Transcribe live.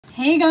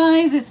Hey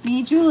guys, it's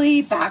me,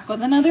 Julie, back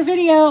with another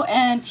video,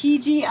 and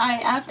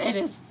TGIF, it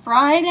is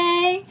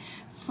Friday,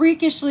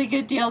 Freakishly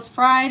Good Deals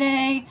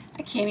Friday.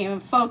 I can't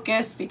even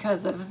focus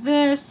because of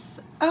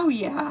this. Oh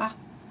yeah,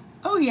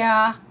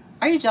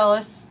 are you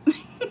jealous?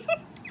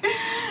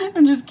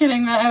 I'm just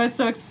kidding, but I was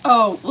so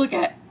oh, look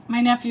at, my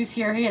nephew's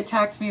here, he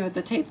attacked me with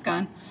the tape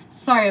gun.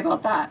 Sorry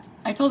about that.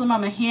 I told him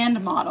I'm a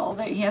hand model,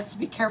 that he has to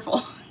be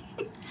careful.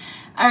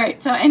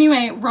 Alright, so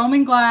anyway,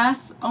 Roman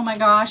glass. Oh my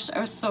gosh, I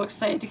was so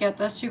excited to get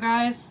this, you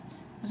guys.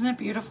 Isn't it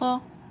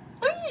beautiful?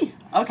 Whee!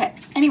 Okay,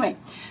 anyway,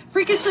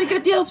 Freakishly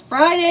Good Deals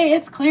Friday.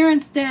 It's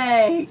clearance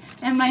day.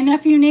 And my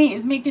nephew Nate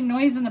is making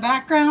noise in the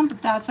background,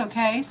 but that's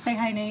okay. Say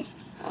hi, Nate.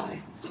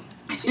 Hi.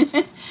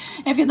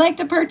 If you'd like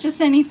to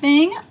purchase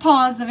anything,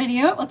 pause the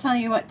video. It will tell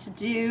you what to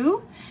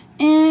do.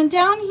 And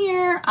down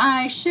here,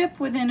 I ship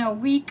within a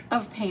week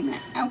of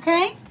payment,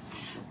 okay?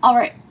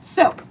 Alright,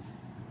 so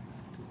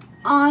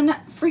on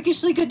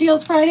Freakishly Good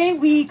Deals Friday,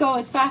 we go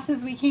as fast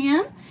as we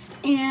can,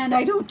 and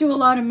I don't do a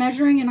lot of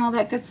measuring and all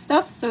that good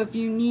stuff, so if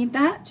you need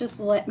that, just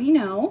let me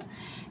know.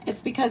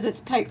 It's because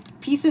it's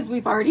pieces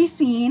we've already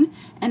seen,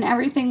 and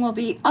everything will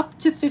be up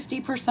to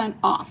 50%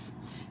 off.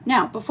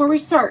 Now, before we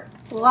start,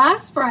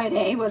 last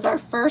Friday was our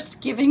first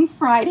Giving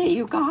Friday,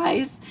 you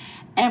guys,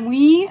 and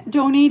we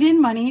donated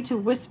money to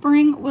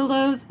Whispering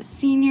Willows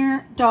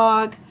Senior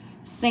Dog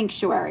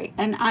Sanctuary,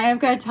 and I have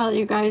got to tell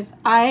you guys,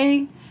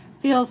 I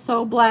feel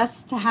so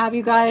blessed to have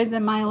you guys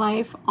in my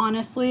life.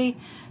 Honestly,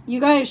 you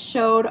guys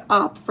showed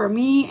up for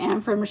me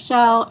and for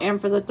Michelle and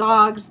for the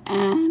dogs,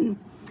 and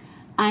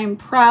I'm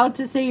proud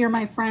to say you're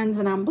my friends,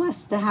 and I'm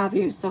blessed to have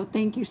you. So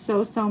thank you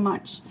so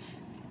much.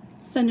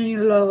 Sending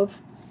you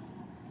love.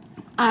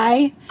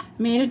 I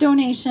made a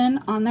donation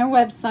on their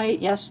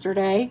website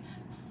yesterday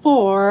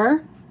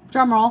for,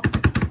 drumroll,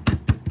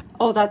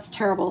 oh that's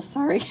terrible,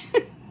 sorry,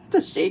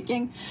 the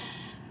shaking,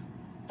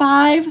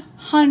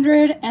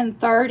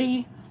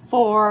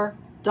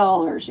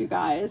 $534, you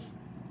guys.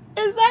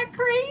 Is that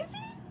crazy?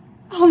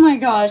 Oh my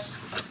gosh.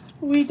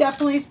 We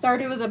definitely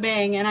started with a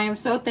bang, and I am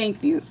so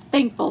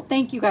thankful.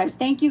 Thank you guys.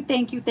 Thank you.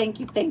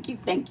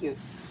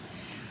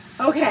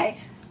 Okay.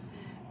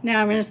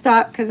 Now I'm going to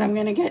stop because I'm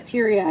going to get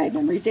teary-eyed.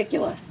 I'm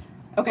ridiculous.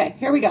 Okay,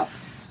 here we go.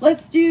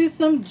 Let's do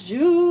some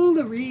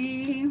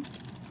jewelry.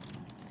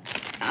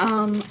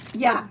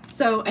 Yeah,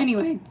 so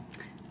anyway,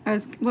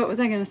 what was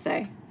I going to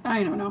say?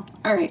 I don't know.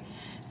 All right.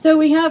 So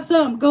we have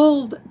some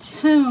gold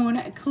tone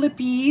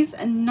clippies,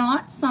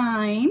 not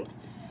signed.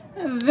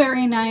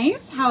 Very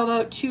nice. How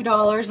about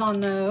 $2 on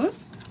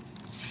those?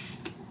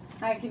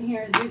 I can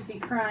hear Zeusy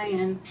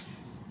crying.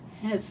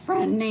 His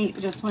friend Nate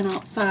just went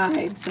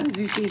outside, so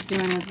Zeusy's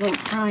doing his little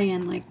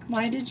crying, like,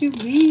 why did you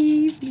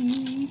leave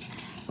me?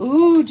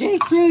 Ooh, J.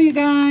 Crew, you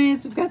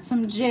guys. We've got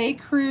some J.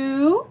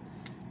 Crew.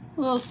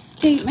 A little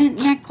statement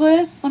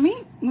necklace. Let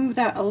me move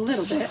that a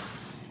little bit.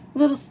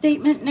 Little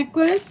statement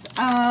necklace.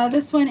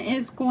 This one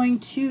is going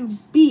to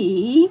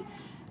be,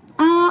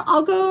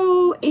 I'll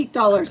go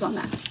 $8 on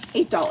that.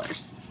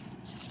 $8.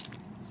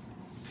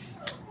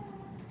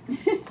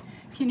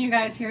 Can you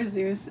guys hear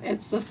Zeus?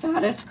 It's the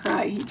saddest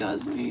cry he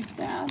does when he's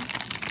sad.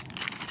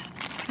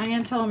 I'm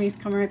going to tell him he's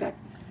coming right back.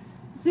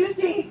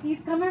 Zeusy,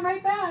 he's coming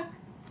right back.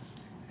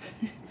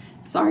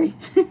 Sorry.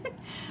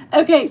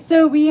 Okay,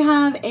 so we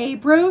have a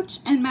brooch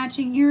and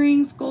matching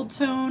earrings, gold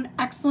tone,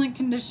 excellent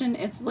condition.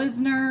 It's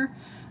Lisner.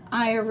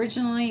 I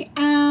originally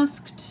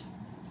asked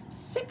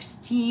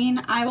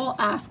 16. I will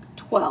ask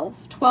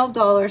 12.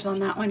 $12 on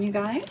that one, you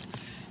guys.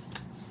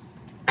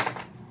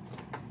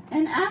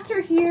 And after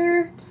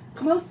here,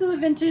 most of the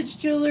vintage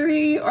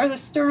jewelry or the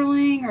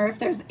sterling, or if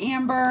there's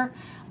amber,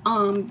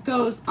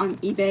 goes on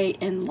eBay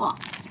in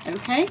lots,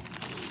 okay?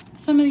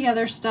 Some of the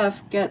other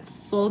stuff gets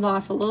sold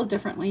off a little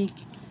differently.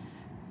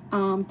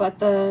 But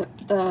the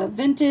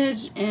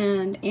vintage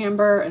and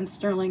amber and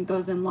sterling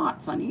goes in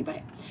lots on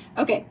eBay.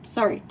 Okay,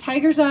 sorry.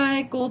 Tiger's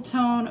Eye, gold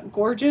tone,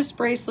 gorgeous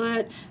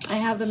bracelet. I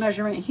have the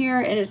measurement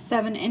here. It is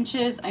 7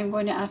 inches. I'm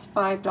going to ask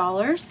 $5.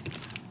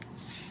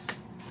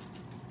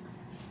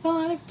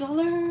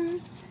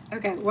 $5.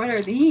 Okay, what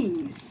are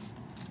these?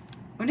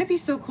 Wouldn't it be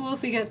so cool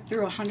if we get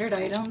through 100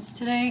 items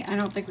today? I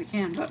don't think we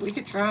can, but we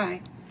could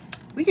try.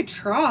 We could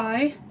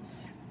try.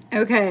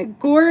 Okay,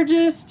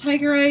 gorgeous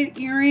tiger eye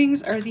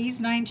earrings. Are these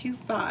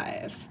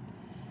 $9.25?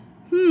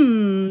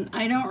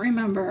 I don't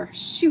remember.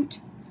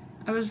 Shoot.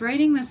 I was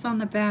writing this on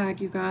the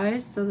bag, you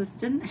guys, so this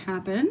didn't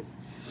happen.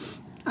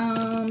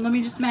 Let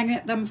me just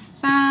magnet them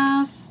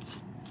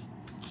fast.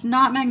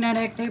 Not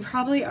magnetic. They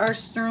probably are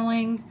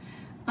sterling.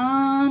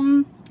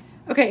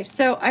 Okay,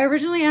 so I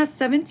originally asked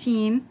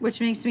 17, which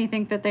makes me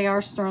think that they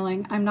are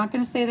sterling. I'm not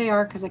going to say they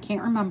are because I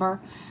can't remember.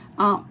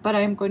 But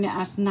I'm going to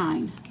ask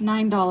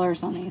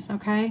 $9 on these,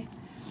 okay?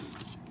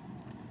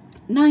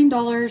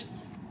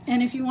 $9.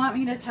 And if you want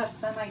me to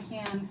test them, I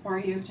can for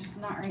you,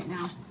 just not right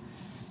now.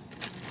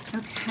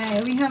 Okay,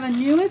 we have a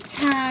new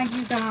tag,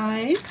 you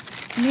guys.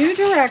 New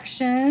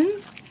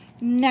Directions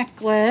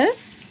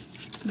necklace.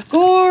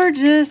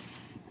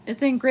 Gorgeous.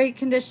 It's in great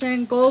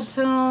condition. Gold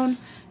tone.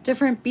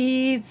 different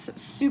beads,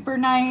 super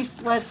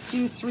nice. Let's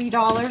do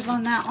 $3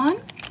 on that one.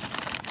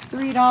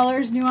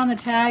 $3 new on the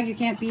tag, you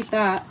can't beat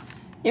that.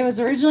 It was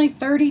originally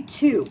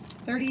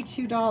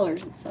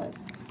 $32 it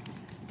says.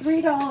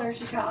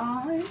 $3, you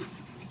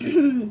guys.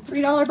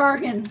 $3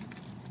 bargain.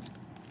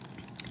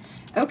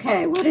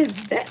 Okay, what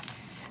is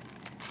this?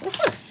 This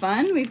looks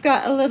fun. We've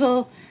got a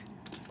little,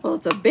 well,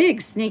 it's a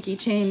big snaky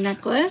chain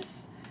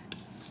necklace.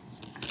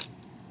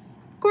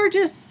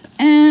 Gorgeous.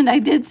 And I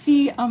did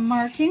see a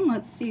marking.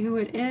 Let's see who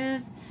it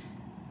is.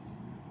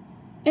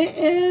 It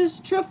is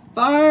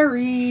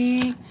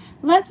Trafari.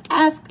 Let's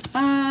ask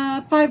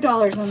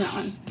 $5 on that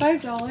one.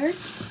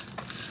 $5.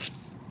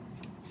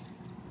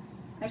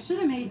 I should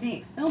have made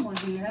Nate film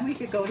with me, then we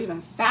could go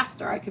even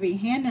faster. I could be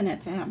handing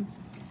it to him.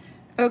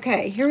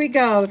 Okay, here we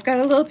go. We've got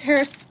a little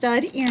pair of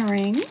stud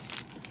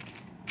earrings.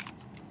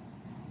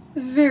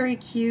 Very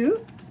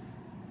cute.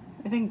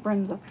 I think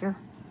Bren's up here.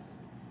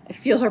 I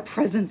feel her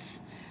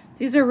presence.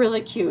 These are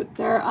really cute.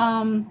 They're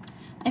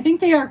I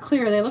think they are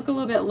clear. They look a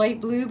little bit light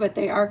blue, but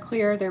they are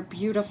clear. They're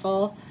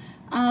beautiful.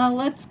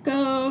 Let's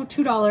go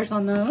 $2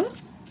 on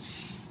those.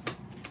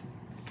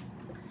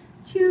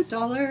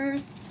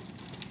 $2.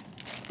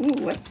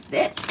 Ooh, what's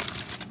this?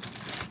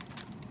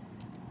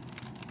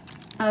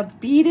 A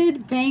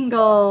beaded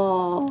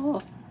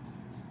bangle.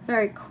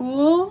 Very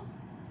cool.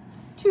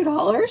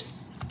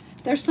 $2.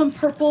 There's some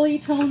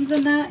purpley tones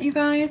in that, you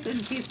guys, in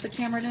case the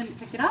camera didn't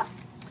pick it up.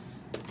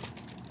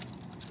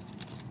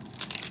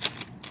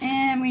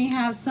 And we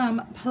have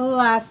some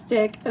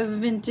plastic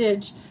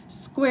vintage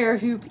square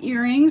hoop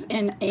earrings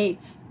in a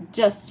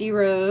dusty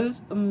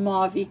rose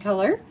mauve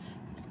color.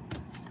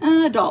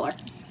 $1.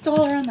 $1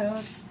 on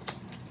those.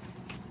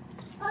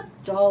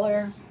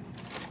 $1.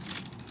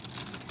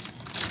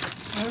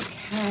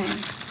 Okay.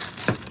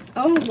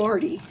 Oh,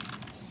 Lordy.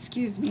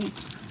 Excuse me.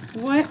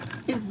 What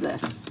is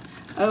this?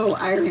 Oh,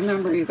 I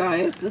remember, you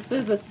guys. This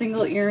is a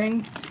single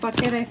earring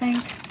bucket, I think.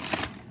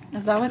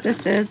 Is that what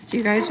this is? Do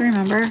you guys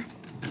remember?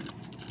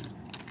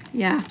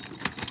 Yeah.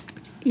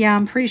 Yeah,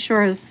 I'm pretty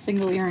sure it's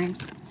single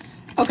earrings.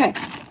 Okay.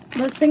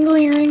 The single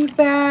earrings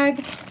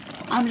bag,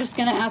 I'm just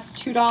going to ask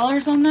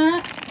 $2 on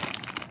that.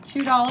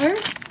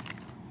 $2.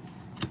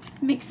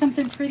 Make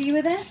something pretty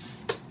with it.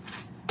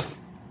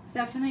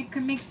 Definitely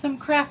can make some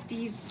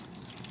crafties.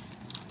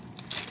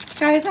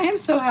 Guys, I am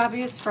so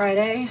happy it's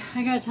Friday.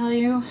 I gotta tell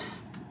you.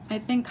 I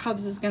think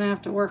Hubs is gonna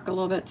have to work a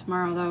little bit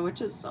tomorrow though,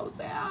 which is so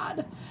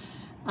sad.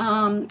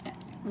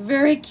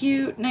 Very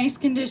cute, nice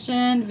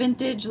condition,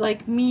 vintage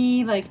like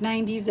me, like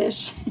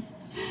 90s-ish.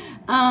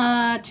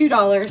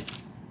 $2.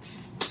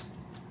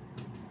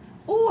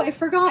 Oh, I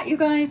forgot, you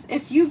guys.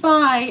 If you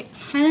buy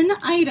 10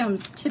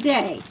 items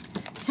today,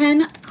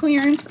 10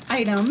 clearance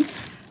items,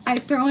 I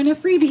throw in a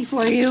freebie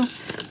for you.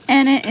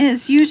 And it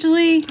is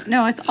usually,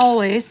 no, it's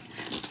always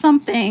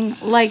something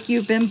like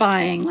you've been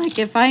buying. Like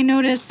if I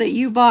notice that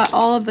you bought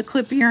all of the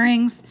clip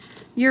earrings,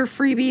 your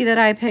freebie that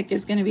I pick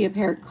is going to be a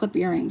pair of clip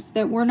earrings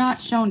that were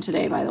not shown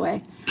today, by the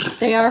way.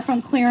 They are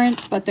from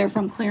clearance, but they're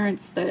from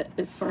clearance that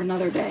is for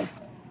another day.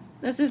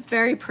 This is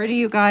very pretty,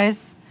 you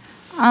guys.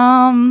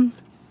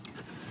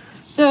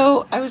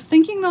 So I was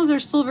thinking those are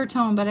silver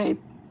tone, but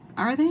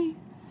are they?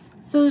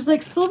 So there's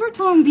like silver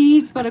tone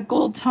beads, but a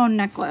gold tone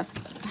necklace.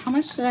 How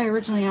much did I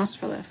originally ask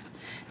for this?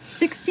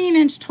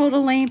 16-inch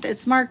total length.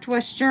 It's marked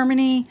West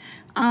Germany.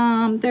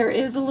 There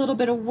is a little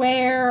bit of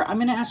wear. I'm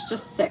gonna ask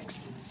just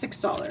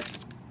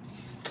 $6.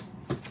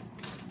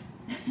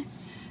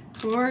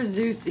 Poor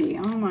Zeusy.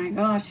 Oh my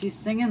gosh, he's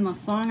singing the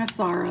song of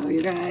sorrow,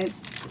 you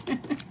guys.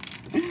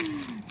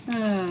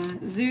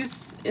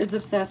 Zeus is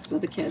obsessed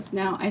with the kids.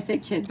 Now, I say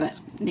kid, but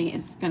Nate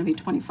is gonna be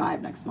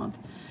 25 next month.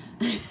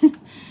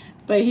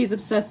 But he's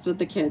obsessed with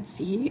the kids.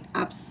 He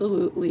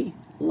absolutely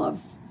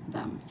loves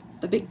them.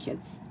 The big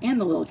kids and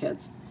the little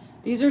kids.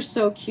 These are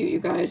so cute, you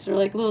guys. They're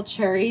like little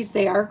cherries.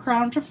 They are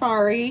Crown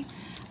Trafari.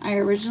 I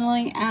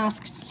originally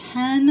asked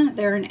 10.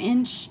 They're an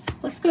inch.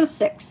 Let's go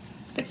 $6.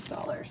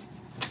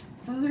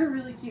 Those are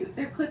really cute.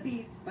 They're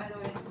clippies, by the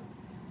way.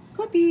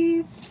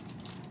 Clippies.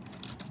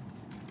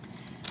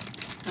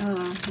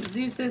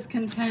 Zeus is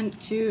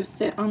content to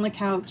sit on the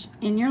couch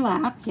in your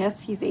lap.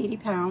 Yes, he's 80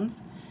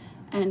 pounds.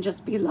 And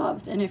just be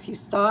loved. And if you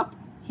stop,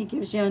 he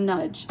gives you a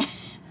nudge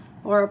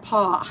or a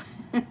paw.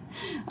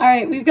 All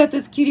right, we've got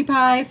this cutie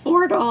pie,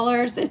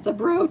 $4. It's a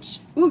brooch.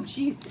 Ooh,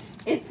 geez.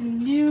 It's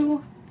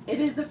new. It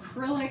is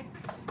acrylic.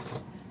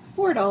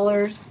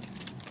 $4.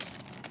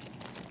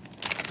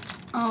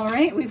 All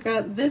right, we've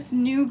got this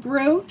new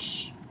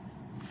brooch.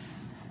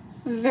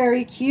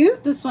 Very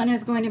cute. This one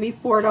is going to be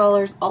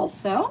 $4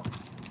 also.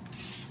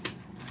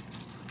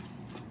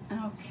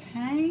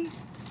 Okay.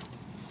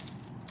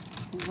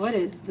 What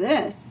is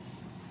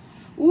this?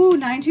 Ooh,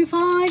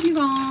 925, you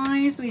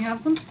guys. We have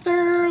some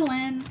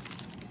sterling.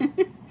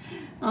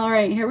 All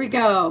right, here we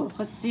go.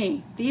 Let's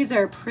see. These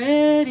are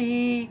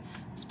pretty.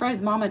 I'm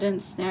surprised Mama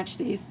didn't snatch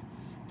these.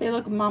 They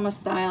look Mama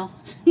style.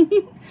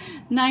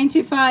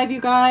 925,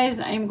 you guys.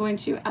 I am going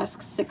to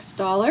ask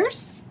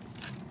 $6.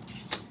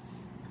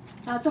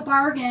 That's a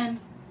bargain.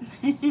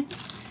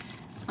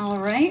 All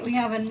right, we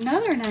have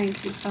another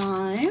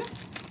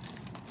 925.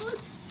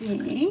 Let's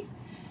see.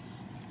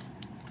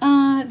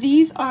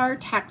 These are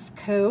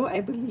Taxco, I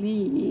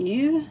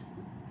believe.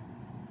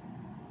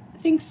 I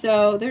think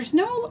so. There's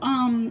no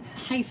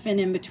hyphen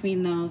in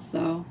between those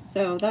though,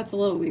 so that's a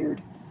little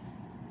weird.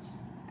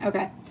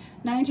 Okay,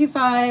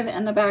 925,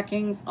 and the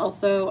backings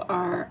also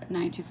are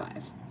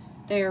 925.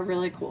 They are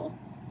really cool.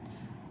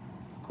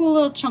 Cool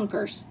little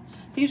chunkers.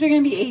 These are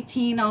gonna be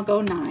 18. I'll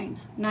go $9.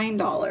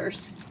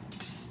 $9.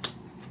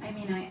 I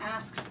mean, I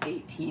asked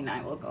 18.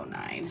 I will go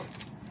 9.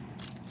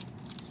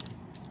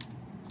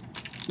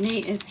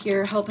 Nate is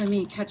here helping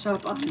me catch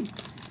up on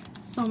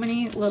so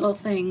many little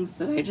things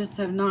that I just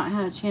have not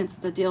had a chance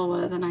to deal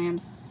with, and I am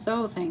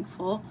so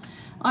thankful.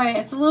 All right,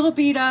 it's a little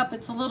beat up.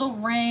 It's a little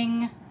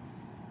ring,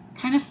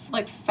 kind of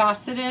like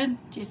faceted.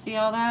 Do you see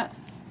all that?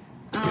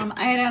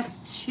 I had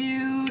asked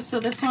 2,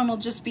 so this one will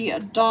just be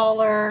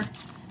 $1.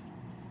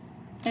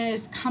 It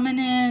is coming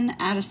in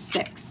at a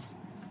 6.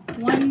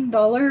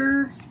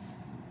 $1.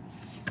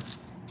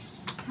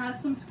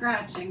 Has some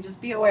scratching,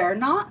 just be aware.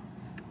 Not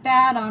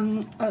bad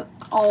on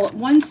all.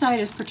 One side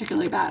is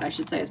particularly bad, I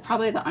should say. It's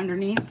probably the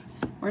underneath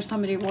where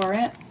somebody wore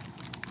it.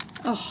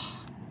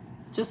 Oh,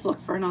 just look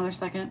for another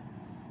second.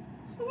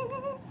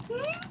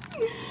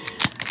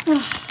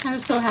 I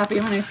was so happy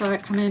when I saw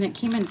it come in. It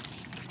came in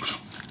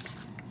fast.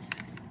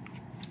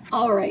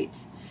 All right,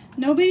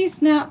 nobody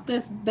snapped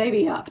this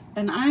baby up,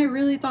 and I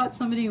really thought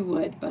somebody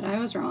would, but I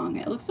was wrong.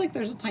 It looks like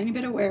there's a tiny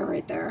bit of wear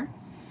right there.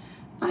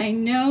 I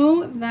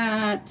know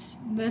that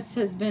this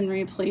has been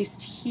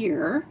replaced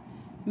here.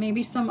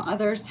 Maybe some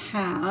others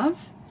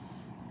have.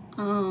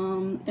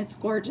 It's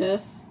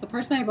gorgeous. The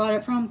person I bought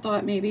it from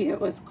thought maybe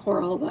it was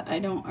coral, but I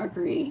don't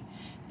agree.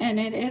 And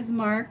it is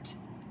marked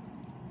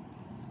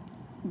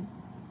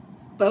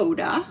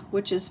Boda,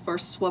 which is for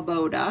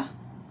Swoboda.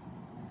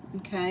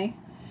 Okay.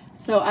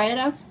 So I had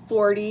asked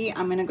 40.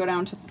 I'm going to go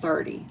down to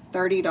 30.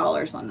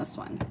 $30 on this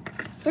one.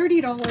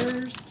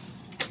 $30.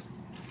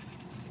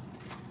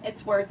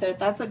 It's worth it.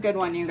 That's a good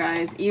one, you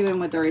guys, even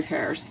with the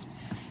repairs.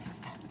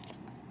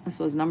 This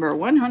was number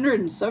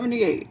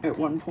 178 at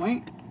one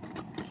point.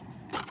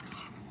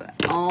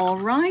 All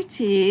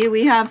righty,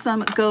 we have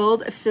some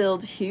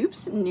gold-filled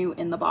hoops, new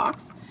in the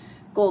box.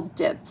 Gold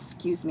dipped,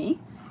 excuse me.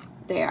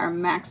 They are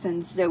Max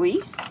and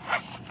Zoe.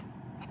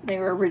 They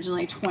were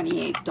originally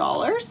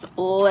 $28.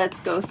 Let's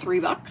go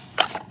 $3.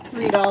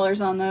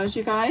 $3 on those,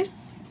 you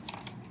guys.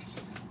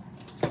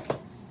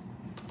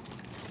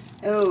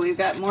 Oh, we've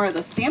got more of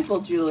the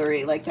sample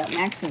jewelry, like that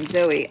Max and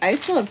Zoe. I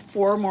still have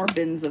 4 more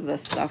bins of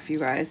this stuff, you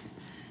guys.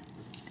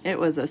 It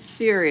was a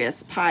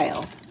serious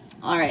pile.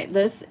 All right,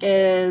 this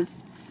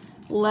is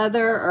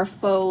leather or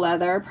faux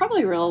leather,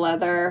 probably real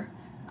leather.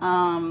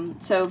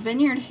 So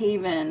Vineyard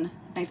Haven,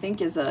 I think,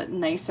 is a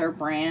nicer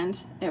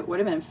brand. It would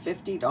have been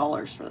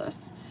 $50 for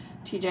this.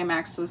 TJ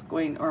Maxx was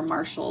going, or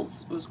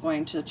Marshall's was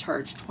going to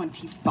charge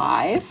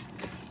 $25.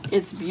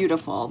 It's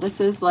beautiful.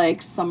 This is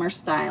like summer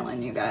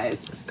styling, you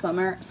guys.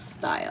 Summer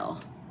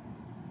style.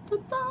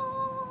 Ta-da!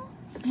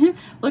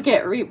 Look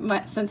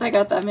at, since I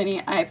got that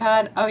mini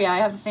iPad. Oh yeah, I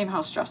have the same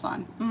house dress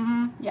on.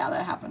 Yeah,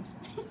 that happens.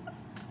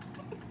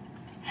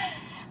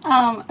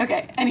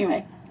 Okay,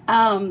 anyway.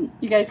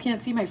 You guys can't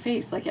see my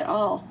face like at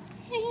all.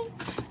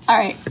 All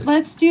right,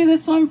 let's do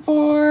this one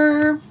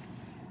for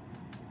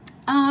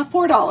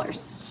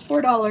 $4.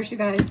 $4, you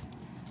guys.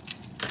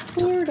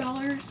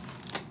 $4.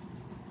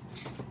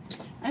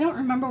 I don't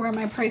remember where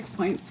my price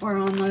points were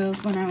on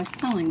those when I was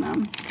selling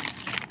them.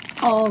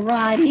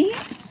 Alrighty,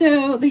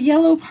 so the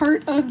yellow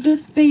part of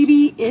this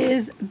baby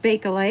is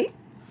Bakelite.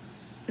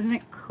 Isn't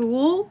it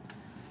cool?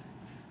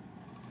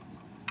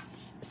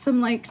 Some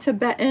like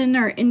Tibetan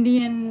or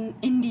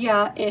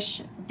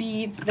India-ish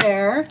beads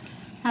there.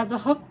 Has a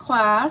hook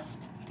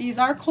clasp. These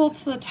are cold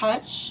to the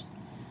touch.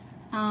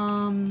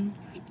 I'm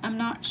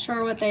not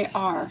sure what they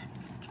are.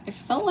 It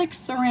felt like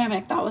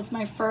ceramic. That was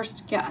my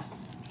first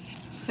guess.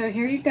 So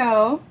here you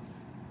go.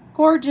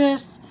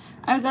 Gorgeous.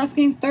 I was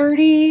asking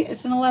 30.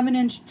 It's an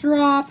 11-inch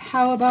drop.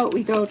 How about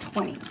we go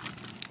 20?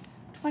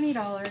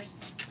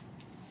 $20.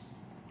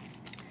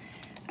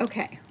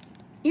 Okay.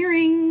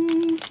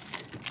 Earrings.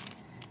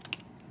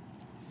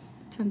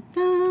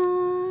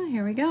 Ta-da.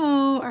 Here we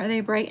go. Are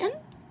they Brighton?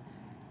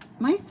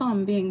 My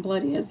thumb being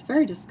bloody is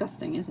very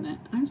disgusting, isn't it?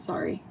 I'm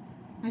sorry.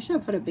 I should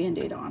have put a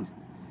Band-Aid on.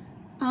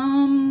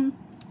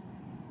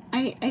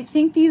 I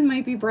think these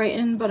might be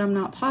Brighton, but I'm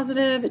not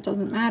positive. It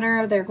doesn't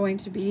matter. They're going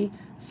to be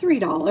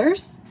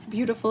 $3.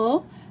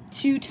 Beautiful.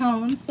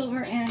 2-tone,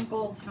 silver and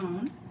gold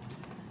tone.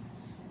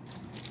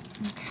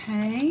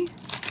 Okay.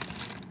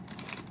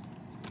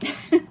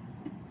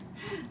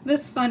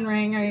 This fun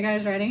ring. Are you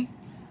guys ready?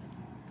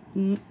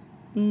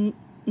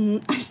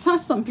 I saw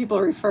some people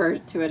refer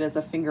to it as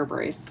a finger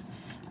brace.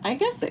 I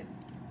guess it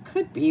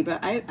could be,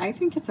 but I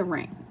think it's a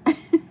ring.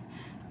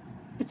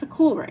 It's a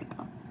cool ring,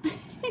 though.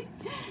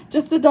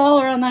 Just $1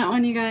 on that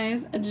one, you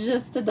guys.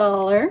 Just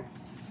 $1.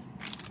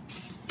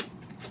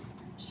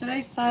 Should I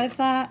size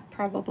that?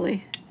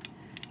 Probably.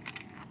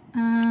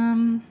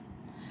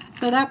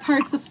 So that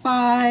part's a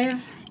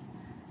 5.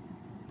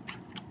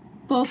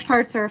 Both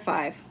parts are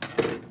 5.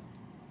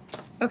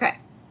 Okay.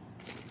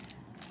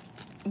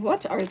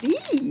 What are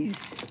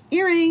these?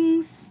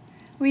 Earrings.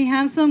 We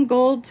have some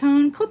gold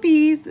tone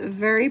clippies.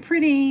 Very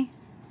pretty.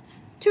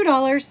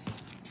 $2.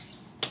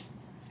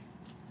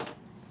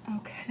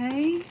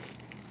 Okay.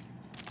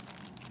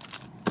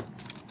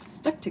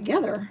 Stuck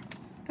together.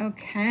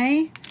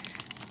 Okay.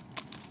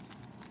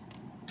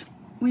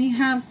 We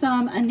have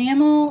some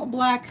enamel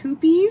black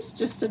hoopies,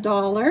 just $1.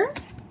 $1.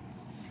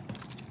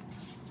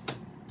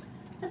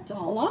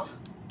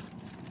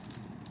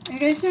 Are you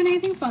guys doing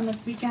anything fun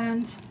this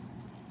weekend?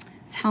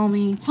 Tell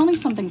me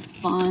something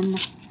fun.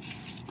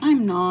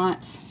 I'm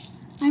not.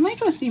 I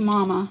might go see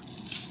Mama.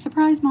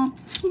 Surprise, Mom.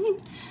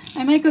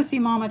 I might go see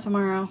Mama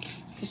tomorrow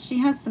because she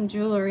has some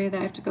jewelry that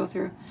I have to go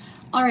through.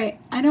 All right,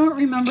 I don't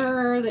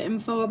remember the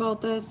info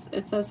about this.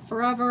 It says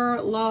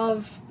Forever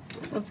Love.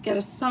 Let's get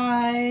a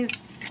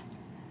size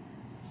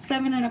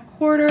 7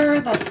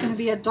 1/4. That's going to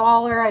be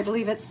 $1. I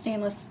believe it's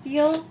stainless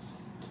steel.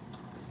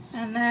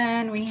 And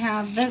then we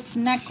have this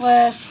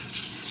necklace,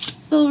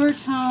 silver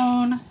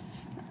tone,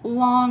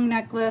 long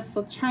necklace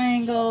with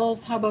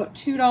triangles. How about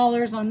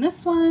 $2 on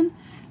this one?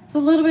 It's a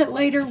little bit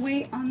lighter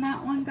weight on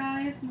that one,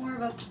 guys. More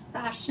of a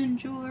fashion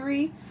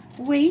jewelry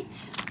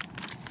weight.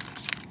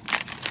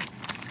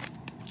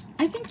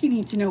 I think you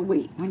need to know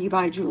weight when you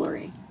buy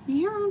jewelry. You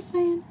hear what I'm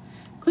saying?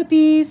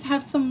 Clippies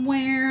have some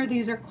wear.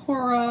 These are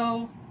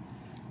Coro.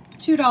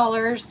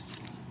 $2.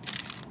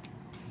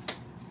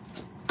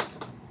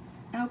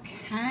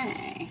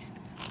 Okay.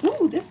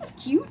 Ooh, this is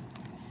cute.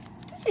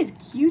 This is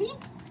cutie.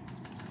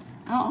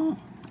 Uh-oh,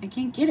 I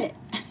can't get it.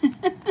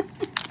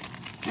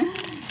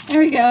 There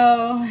we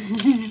go.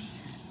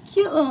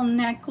 Cute little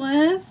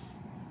necklace.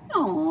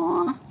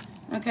 Aww.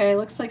 Okay,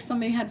 looks like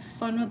somebody had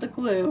fun with the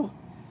glue.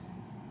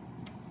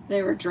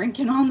 They were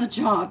drinking on the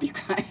job, you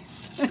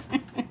guys.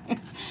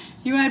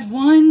 You had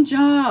one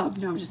job.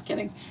 No, I'm just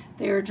kidding.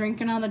 They were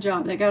drinking on the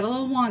job. They got a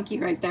little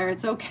wonky right there.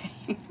 It's okay.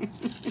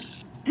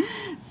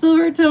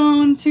 Silver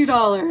tone, $2.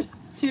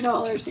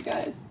 $2, you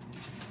guys.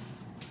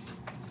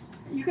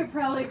 You could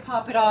probably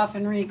pop it off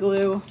and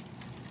re-glue.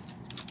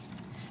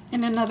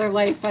 In another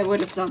life, I would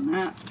have done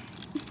that.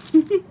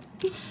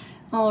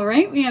 All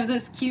right, we have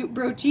this cute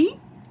broochie.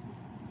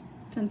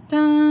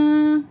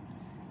 Dun-dun.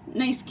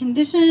 Nice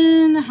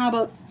condition. How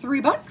about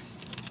 $3?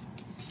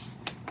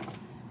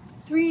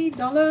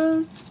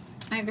 $3.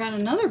 I've got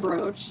another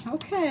brooch.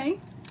 Okay.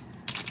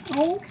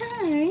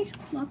 Okay.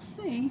 Let's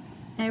see.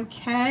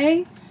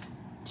 Okay.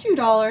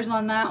 $2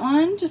 on that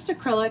one. Just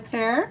acrylic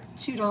there.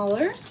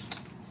 $2.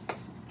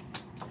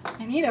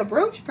 I need a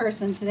brooch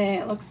person today,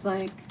 it looks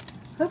like.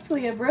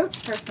 Hopefully a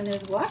brooch person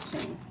is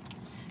watching.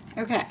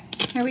 Okay.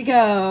 Here we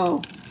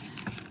go.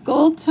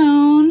 Gold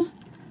tone.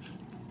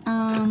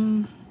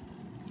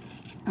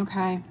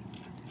 Okay.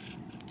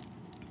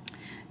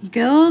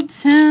 Gold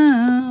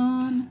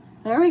tone.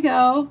 There we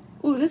go.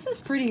 Ooh, this is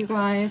pretty, you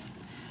guys.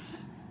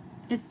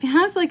 It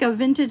has like a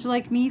vintage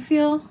like me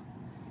feel.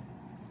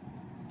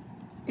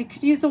 It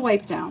could use a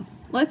wipe down.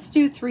 Let's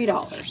do $3.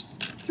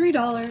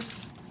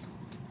 $3.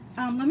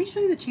 Let me show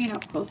you the chain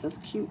up close. It's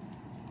cute.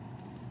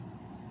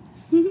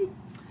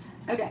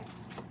 Okay.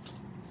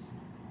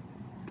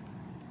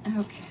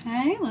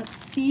 Okay, let's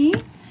see.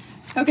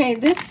 Okay,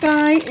 this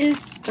guy is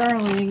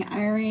sterling.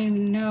 I already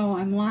know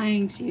I'm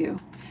lying to you.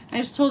 I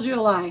just told you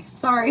a lie.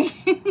 Sorry.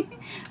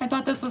 I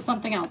thought this was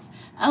something else.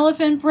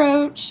 Elephant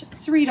brooch,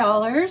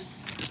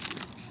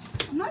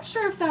 $3. I'm not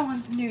sure if that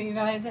one's new, you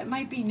guys. It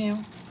might be new.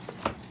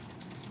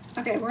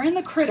 Okay, we're in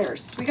the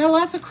critters. We got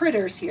lots of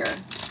critters here.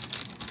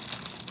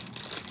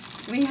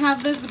 We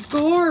have this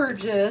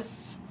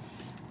gorgeous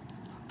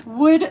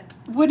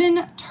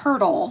wooden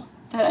turtle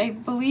that I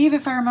believe,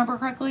 if I remember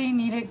correctly,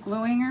 needed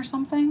gluing or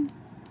something.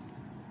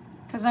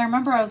 Because I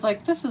remember I was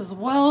like, this is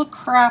well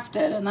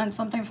crafted, and then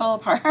something fell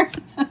apart.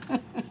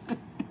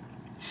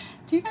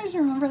 Do you guys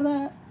remember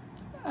that?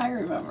 I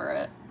remember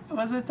it.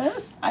 Was it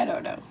this? I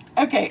don't know.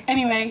 Okay,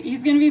 anyway,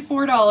 he's going to be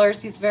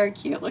 $4. He's very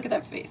cute. Look at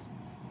that face.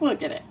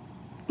 Look at it.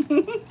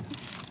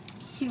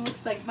 He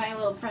looks like my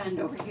little friend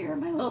over here,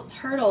 my little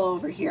turtle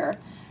over here.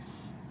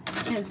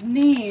 His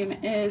name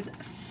is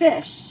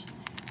Fish,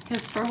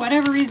 because for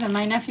whatever reason,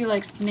 my nephew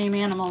likes to name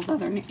animals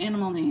other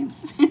animal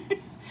names,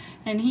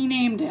 and he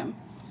named him.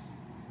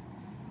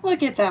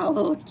 Look at that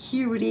little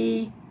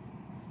cutie.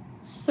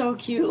 So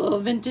cute, little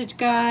vintage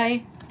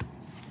guy.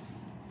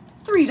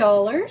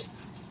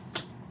 $3.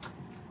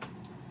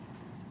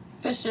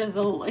 Fish is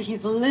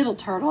he's a little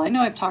turtle. I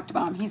know I've talked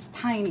about him. He's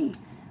tiny.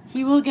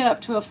 He will get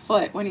up to a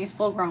foot when he's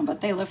full grown, but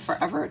they live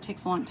forever. It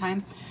takes a long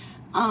time.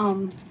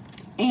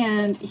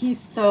 And he's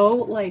so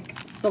like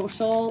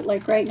social.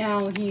 Like right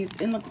now he's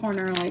in the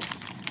corner like,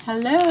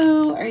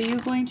 hello, are you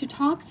going to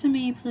talk to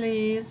me,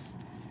 please?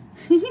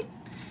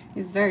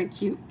 He's very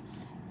cute.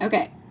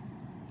 Okay.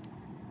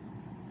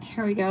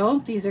 Here we go.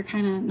 These are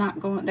kind of not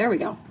going. There we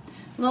go.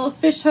 Little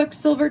fish hook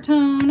silver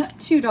tone,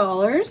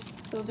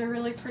 $2. Those are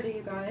really pretty,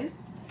 you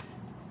guys.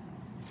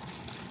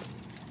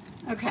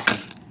 Okay.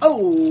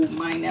 Oh,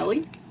 my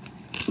Nelly.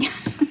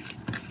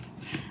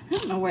 I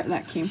don't know where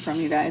that came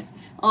from, you guys.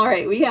 All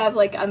right, we have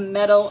like a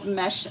metal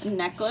mesh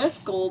necklace,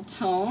 gold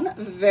tone,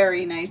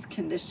 very nice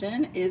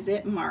condition. Is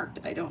it marked?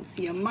 I don't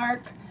see a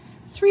mark.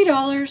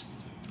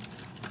 $3.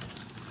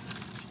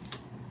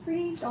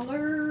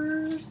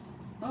 $3.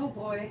 Oh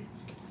boy.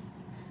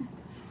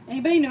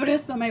 Anybody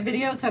notice that my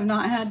videos have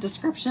not had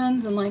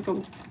descriptions in like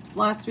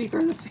last week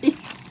or this week?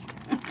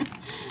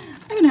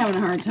 I've been having a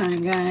hard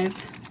time,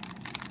 guys.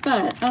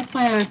 But that's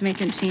why I was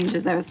making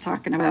changes I was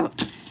talking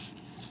about.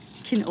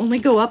 Can only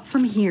go up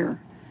from here.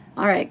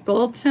 All right,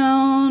 gold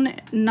tone,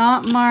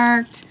 not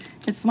marked.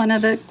 It's one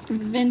of the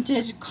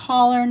vintage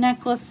collar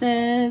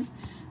necklaces.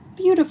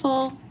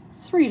 Beautiful.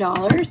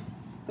 $3.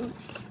 Ooh,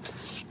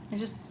 I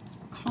just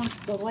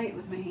conked the light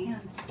with my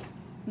hand.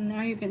 And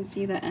now you can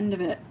see the end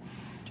of it.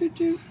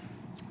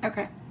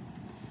 Okay,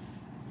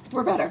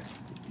 we're better.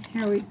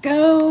 Here we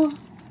go.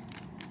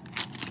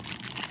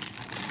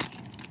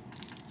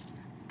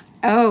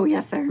 Oh,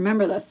 yes, I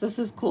remember this. This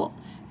is cool.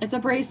 It's a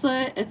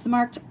bracelet. It's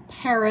marked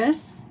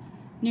Paris,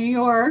 New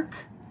York,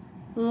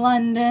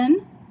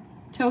 London,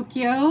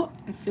 Tokyo.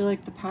 I feel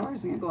like the power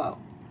is going to go out.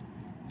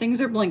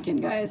 Things are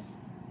blinking, guys.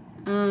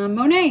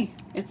 Monet.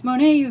 It's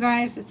Monet, you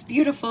guys. It's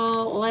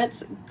beautiful.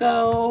 Let's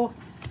go.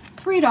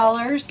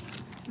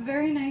 $3.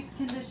 Very nice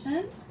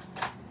condition.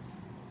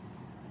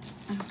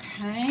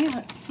 Okay,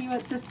 let's see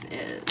what this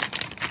is.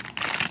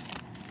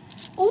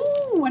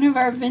 Oh, one of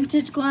our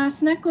vintage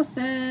glass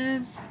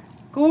necklaces.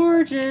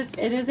 Gorgeous.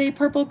 It is a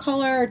purple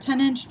color,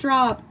 10-inch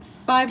drop.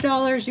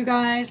 $5, you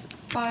guys.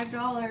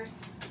 $5.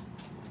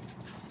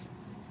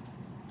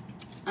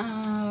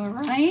 All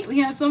right, we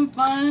have some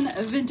fun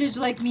vintage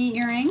like me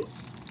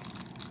earrings.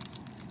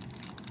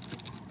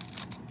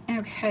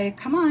 Okay,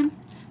 come on.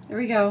 There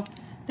we go.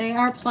 They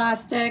are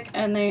plastic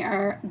and they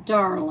are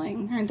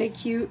darling. Aren't they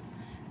cute?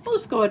 We'll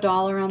just go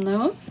 $1 on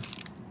those.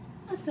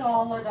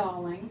 $1,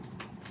 darling.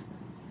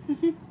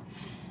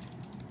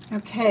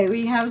 Okay,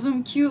 we have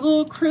some cute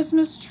little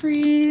Christmas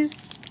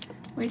trees.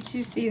 Wait till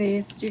you see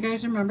these. Do you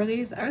guys remember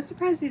these? I was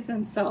surprised these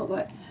didn't sell,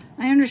 but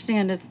I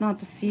understand it's not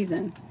the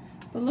season.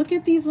 But look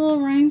at these little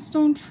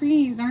rhinestone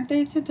trees. Aren't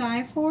they to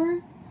die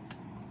for?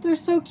 They're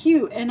so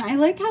cute. And I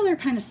like how they're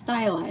kind of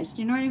stylized.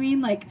 You know what I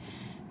mean? Like,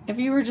 if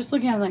you were just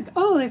looking at it like,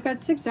 oh, they've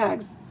got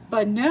zigzags.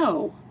 But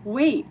no,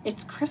 wait,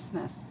 it's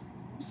Christmas.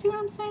 You see what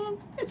I'm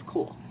saying? It's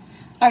cool.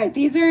 All right,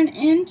 these are 1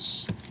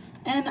 inch.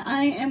 And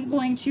I am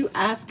going to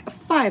ask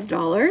 $5.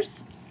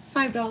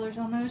 $5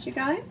 on those, you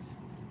guys.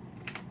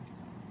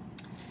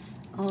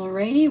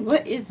 Alrighty,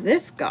 what is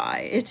this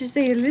guy? It is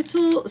a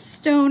little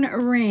stone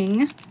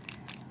ring.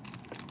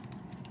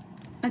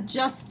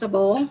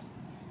 Adjustable.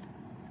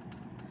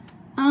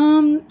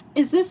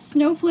 Is this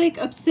snowflake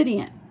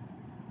obsidian?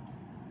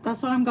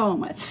 That's what I'm going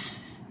with.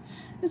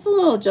 It's a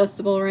little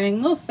adjustable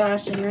ring, little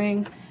fashion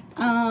ring.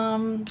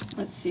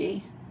 Let's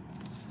see.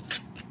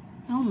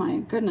 Oh my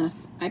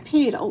goodness, I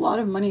paid a lot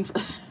of money for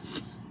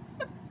this.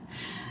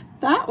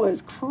 That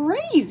was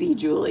crazy,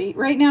 Julie.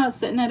 Right now it's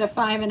sitting at a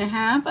 5.5.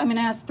 I'm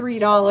gonna ask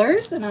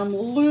 $3 and I'm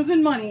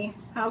losing money.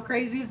 How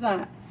crazy is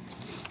that?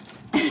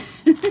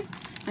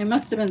 I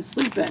must have been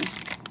sleeping.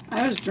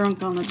 I was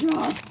drunk on the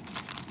job.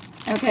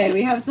 Okay,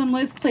 we have some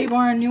Liz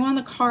Claiborne, new on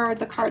the card.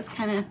 The card's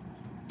kind of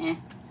eh.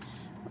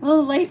 A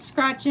little light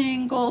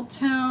scratching, gold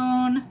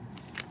tone.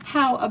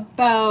 How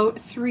about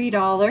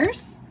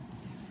 $3?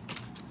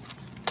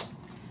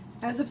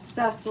 I was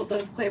obsessed with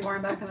Liz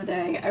Claiborne back in the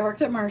day. I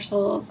worked at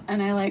Marshall's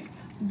and I like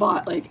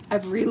bought like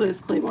every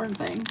Liz Claiborne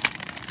thing.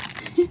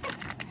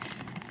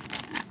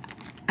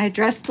 I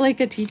dressed like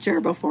a teacher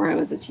before I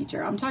was a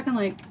teacher. I'm talking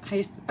like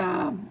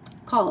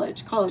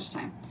college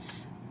time.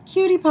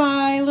 Cutie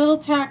pie, little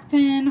tack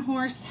pin,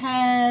 horse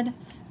head,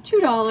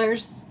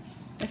 $2.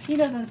 If he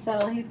doesn't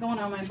sell, he's going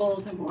on my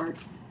bulletin board,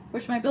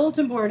 which my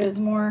bulletin board is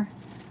more,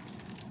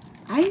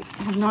 I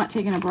have not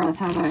taken a breath,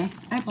 have I?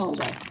 I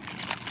apologize.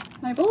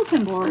 My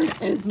bulletin board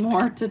is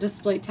more to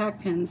display tack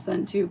pins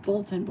than to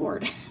bulletin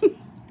board.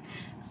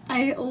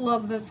 I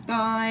love this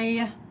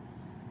guy.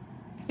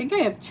 I think I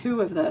have 2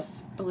 of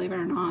this, believe it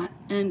or not,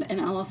 and an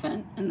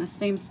elephant in the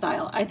same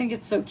style. I think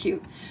it's so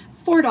cute.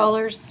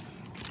 $4.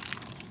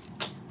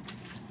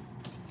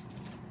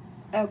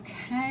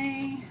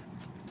 Okay.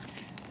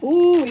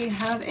 Ooh, we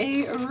have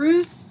a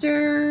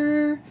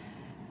rooster.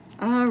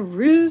 A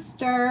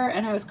rooster.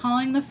 And I was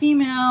calling the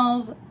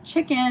females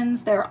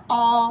chickens. They're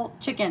all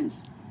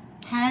chickens.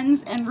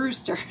 Hens and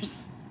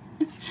roosters.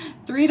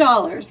 $3.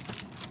 I was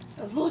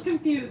a little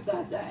confused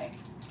that day.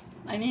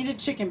 I needed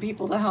chicken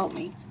people to help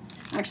me.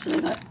 Actually,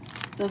 that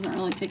doesn't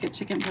really take a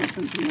chicken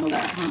person to know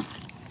that, huh?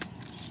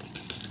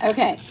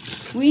 Okay,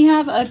 we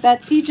have a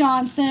Betsy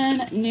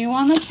Johnson, new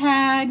on the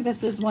tag.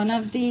 This is one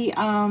of the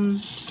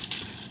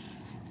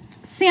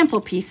sample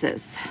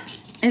pieces.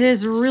 It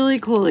is really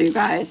cool, you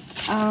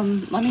guys.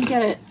 Let me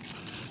get it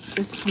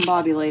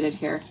discombobulated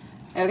here.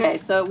 Okay,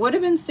 so it would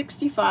have been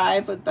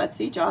 $65 with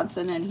Betsy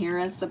Johnson, and here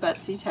is the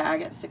Betsy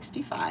tag at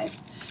 $65.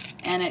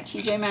 And at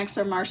TJ Maxx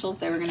or Marshalls,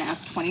 they were going to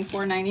ask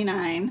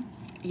 $24.99.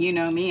 You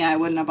know me, I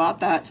wouldn't have bought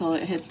that till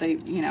it hit the,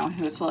 you know,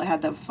 till it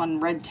had the fun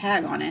red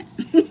tag on it.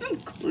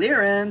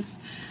 Clearance.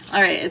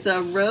 All right, it's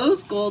a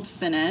rose gold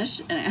finish,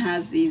 and it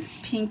has these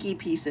pinky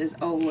pieces.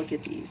 Oh, look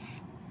at these.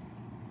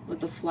 With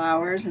the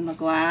flowers and the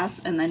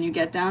glass, and then you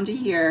get down to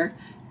here,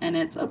 and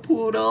it's a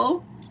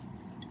poodle,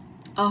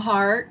 a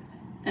heart,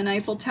 an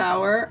Eiffel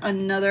Tower,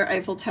 another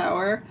Eiffel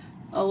Tower,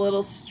 a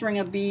little string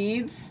of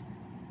beads,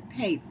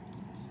 hey,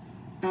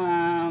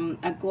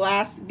 a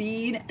glass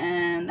bead,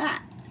 and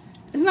that.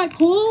 Isn't that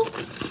cool?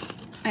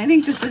 I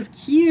think this is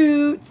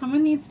cute.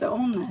 Someone needs to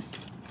own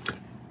this.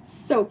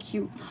 So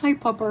cute. Hi,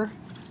 Pupper.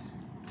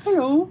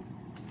 Hello.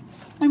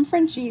 I'm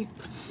Frenchie.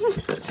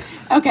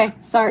 Okay,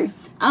 sorry.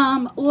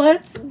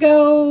 Let's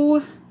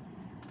go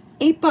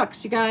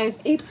 $8, you guys.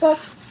 $8.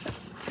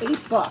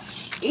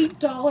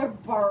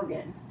 $8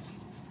 bargain.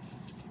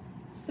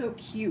 So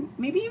cute.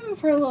 Maybe even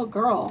for a little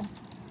girl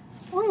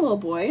or a little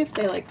boy if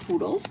they like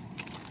poodles.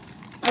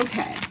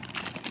 Okay.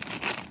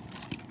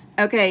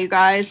 Okay, you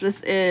guys,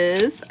 this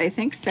is, I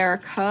think, Sarah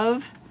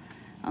Cove,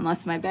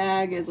 unless my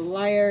bag is a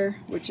liar,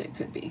 which it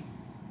could be.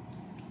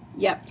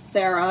 Yep,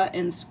 Sarah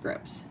in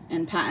script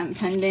and patent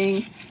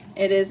pending.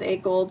 It is a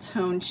gold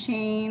tone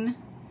chain.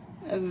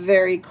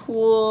 Very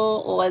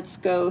cool. Let's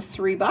go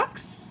 $3.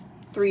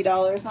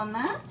 $3 on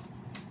that.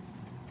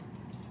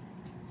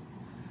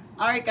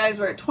 All right, guys,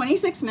 we're at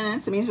 26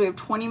 minutes. That means we have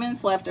 20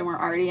 minutes left, and we're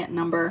already at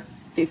number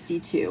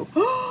 52.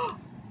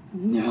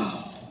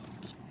 No.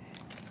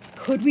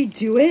 Could we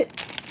do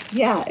it?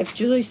 Yeah, if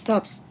Julie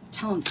stops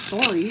telling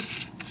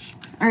stories.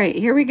 All right,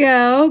 here we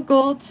go.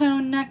 Gold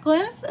tone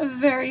necklace,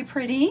 very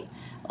pretty.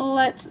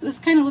 This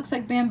kind of looks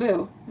like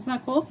bamboo. Isn't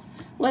that cool?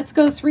 Let's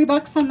go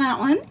 $3 on that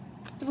one.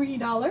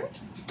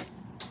 $3.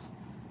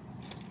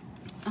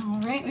 All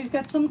right, we've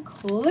got some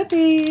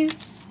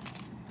clippies.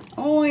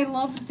 Oh, I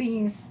loved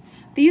these.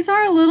 These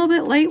are a little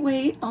bit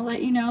lightweight. I'll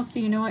let you know so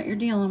you know what you're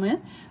dealing with.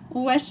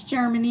 West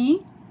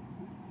Germany.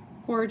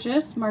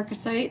 Gorgeous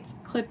marcasite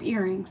clip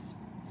earrings.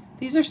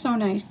 These are so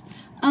nice.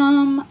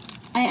 I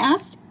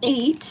asked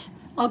 8.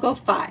 I'll go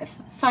 5.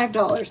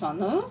 $5 on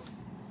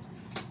those.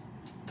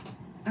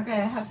 Okay,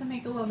 I have to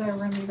make a little bit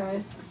of room, you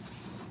guys.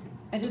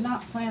 I did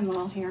not plan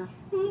well here.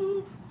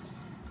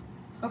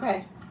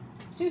 Okay,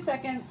 2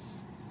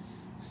 seconds.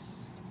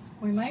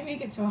 We might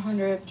make it to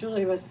 100 if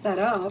Julie was set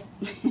up.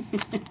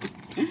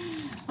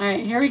 All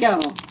right, here we go.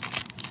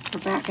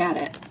 We're back at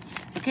it.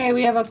 Okay,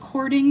 we have a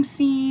courting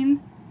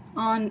scene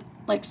on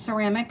like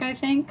ceramic, I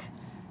think.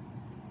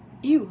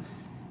 Ew,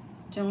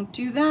 don't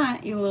do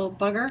that, you little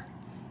bugger.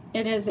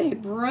 It is a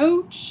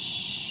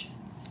brooch.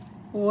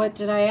 What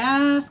did I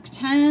ask?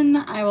 10.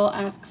 I will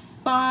ask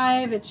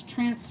 5. It's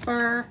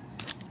transfer.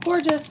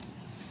 Gorgeous.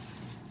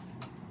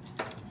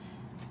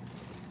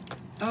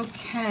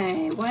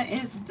 Okay, what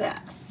is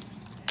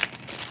this?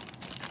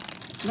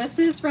 This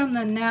is from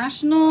the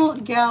National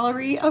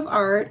Gallery of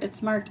Art.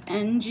 It's marked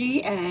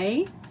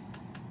NGA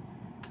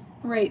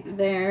right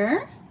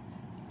there.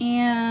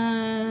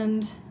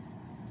 And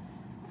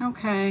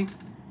okay,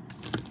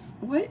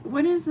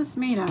 what is this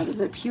made out of? Is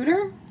it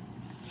pewter?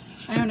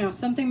 I don't know,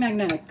 something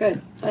magnetic.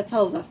 Good, that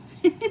tells us.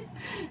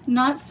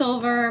 Not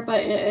silver, but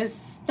it is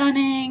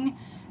stunning.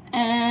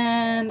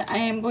 And I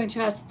am going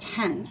to ask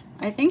 10.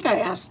 I think I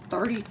asked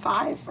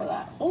 35 for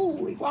that.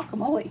 Holy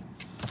guacamole.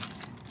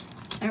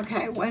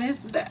 Okay, what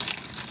is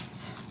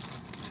this?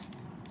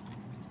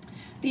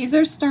 These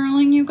are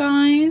sterling, you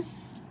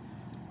guys.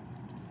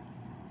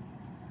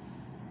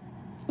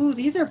 Ooh,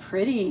 these are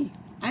pretty.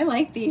 I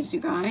like these, you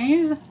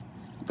guys.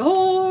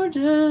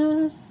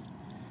 Gorgeous.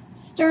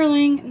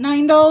 Sterling,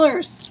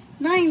 $9.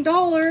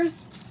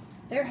 $9.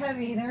 They're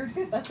heavy. They're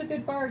good. That's a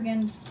good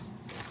bargain.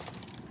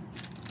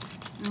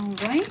 All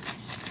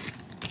right.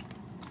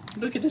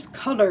 Look at this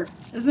color.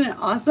 Isn't it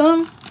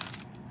awesome?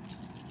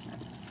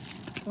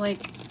 It's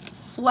like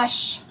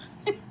flesh.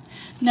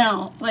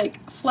 No,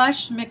 like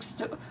flesh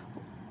mixed.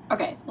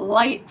 Okay,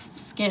 light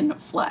skin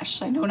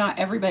flesh. I know not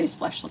everybody's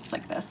flesh looks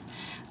like this.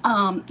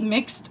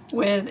 Mixed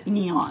with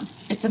neon.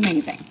 It's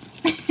amazing.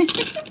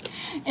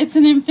 It's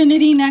an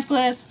infinity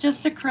necklace,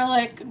 just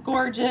acrylic,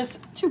 gorgeous,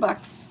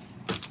 $2.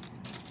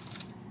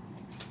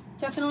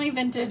 Definitely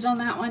vintage on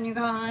that one, you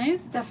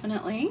guys.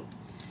 Definitely.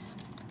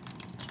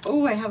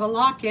 Oh, I have a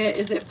locket.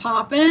 Is it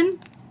poppin'?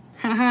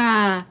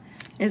 Haha.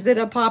 Is it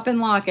a poppin'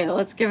 locket?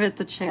 Let's give it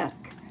the check.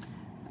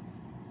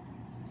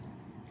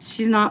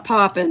 She's not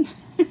poppin'.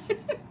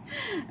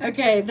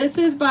 Okay, this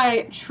is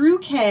by True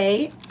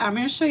K. I'm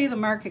going to show you the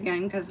mark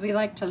again because we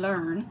like to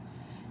learn.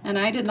 And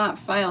I did not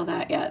file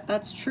that yet.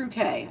 That's True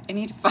K. I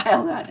need to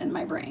file that in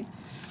my brain.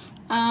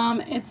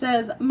 It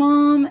says,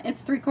 Mom,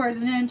 it's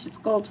 3/4 inch. It's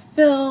gold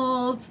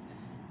filled.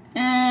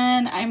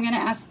 And I'm going to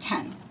ask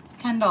 10.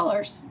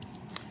 $10.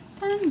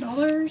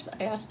 $10.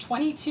 I asked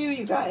 22,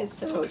 you guys.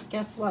 So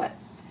guess what?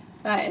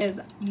 That is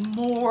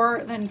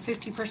more than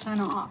 50%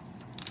 off.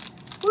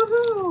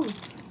 Woohoo!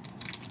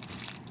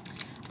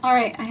 All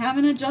right, I have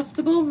an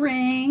adjustable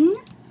ring.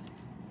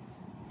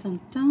 Dun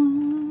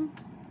dun.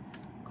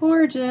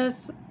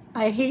 Gorgeous.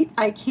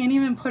 I can't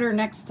even put her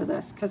next to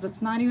this because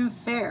it's not even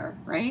fair,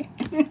 right?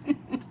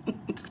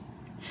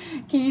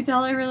 Can you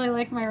tell I really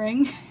like my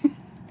ring?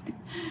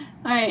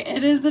 All right,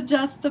 it is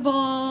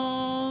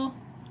adjustable.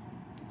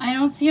 I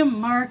don't see a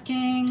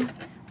marking.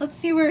 Let's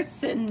see where it's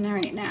sitting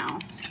right now.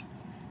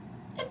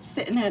 It's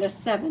sitting at a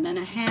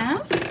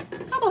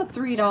 7.5. How about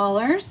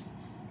 $3?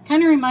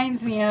 Kind of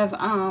reminds me of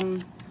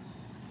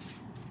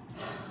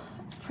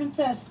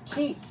Princess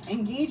Kate's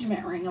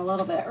engagement ring a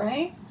little bit,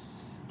 right?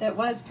 That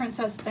was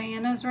Princess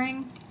Diana's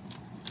ring.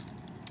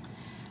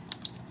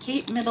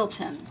 Kate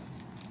Middleton.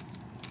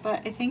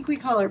 But I think we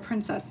call her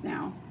Princess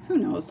now. Who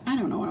knows? I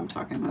don't know what I'm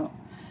talking about.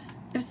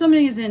 If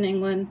somebody is in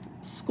England,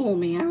 school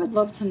me. I would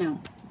love to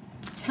know.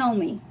 Tell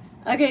me.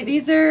 Okay,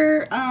 these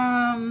are,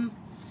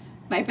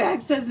 my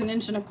bag says 1.25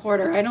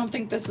 inches. I don't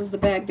think this is the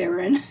bag they were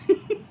in.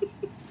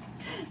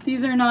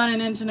 These are not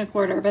 1.25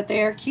 inches, but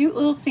they are cute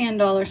little sand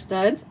dollar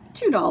studs.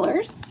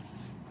 $2.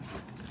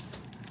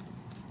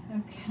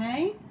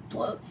 Okay,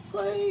 let's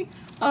see.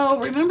 Oh,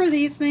 remember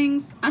these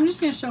things? I'm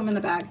just going to show them in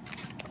the bag.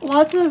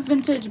 Lots of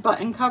vintage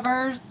button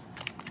covers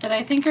that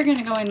I think are going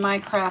to go in my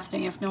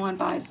crafting if no one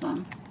buys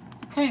them.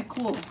 Okay,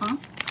 cool, huh?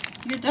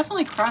 You could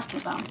definitely craft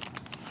with them.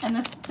 And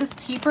this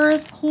paper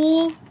is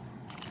cool.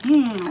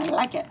 I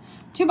like it.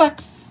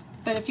 $2.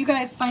 But if you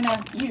guys find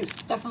a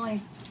use,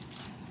 definitely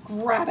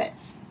grab it.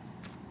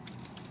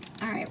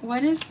 All right,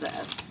 what is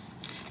this?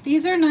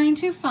 These are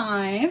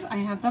 925. I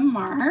have them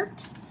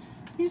marked.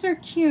 These are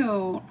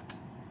cute.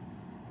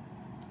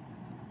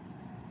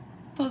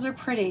 Those are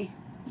pretty.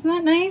 Isn't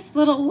that nice?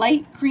 Little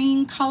light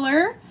green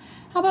color.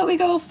 How about we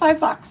go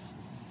 $5?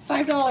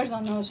 $5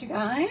 on those, you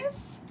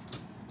guys.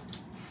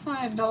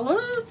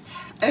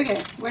 $5.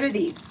 Okay, what are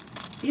these?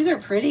 These are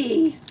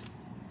pretty.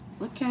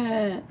 Look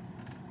at.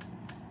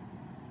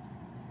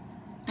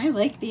 I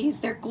like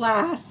these. They're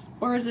glass.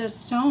 Or is it a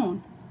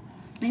stone?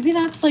 Maybe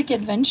that's like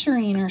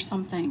adventuring or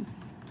something.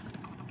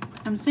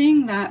 I'm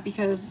saying that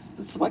because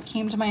it's what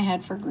came to my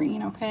head for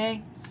green,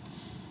 okay?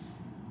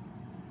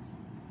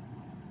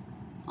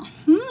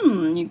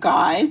 You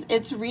guys,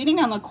 it's reading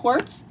on the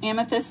quartz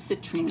amethyst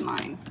citrine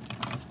line.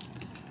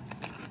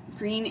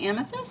 Green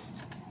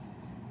amethyst?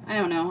 I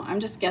don't know. I'm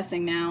just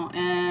guessing now.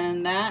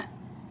 And that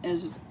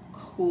is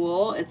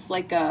cool. It's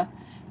like a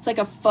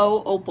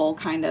faux opal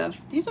kind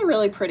of. These are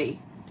really pretty.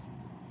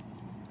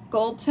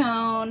 Gold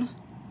tone.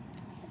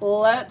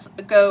 Let's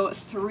go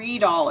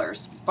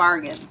 $3.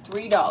 Bargain.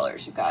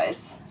 $3, you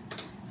guys.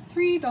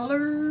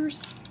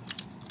 $3.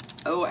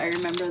 Oh, I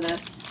remember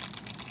this.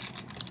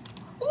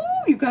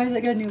 Ooh, you guys,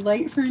 I got a new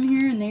light for in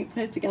here and Nate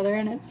put it together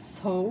and it's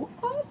so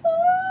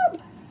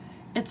awesome.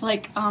 It's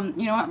like,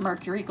 you know what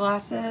mercury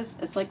glass is?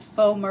 It's like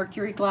faux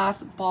mercury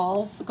glass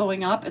balls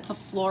going up. It's a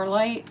floor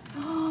light.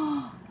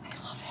 Oh, I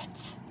love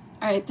it.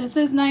 All right, this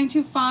is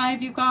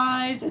 925, you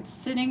guys. It's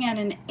sitting at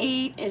an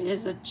 8. It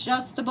is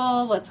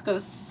adjustable. Let's go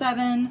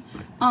 7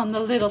 on the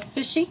little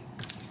fishy.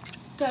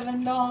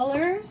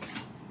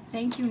 $7.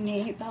 Thank you,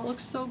 Nate. That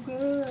looks so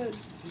good.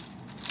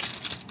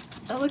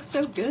 That looks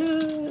so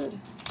good.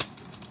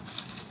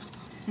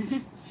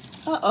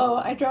 Uh-oh,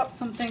 I dropped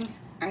something.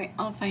 All right,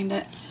 I'll find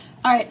it.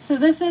 All right, so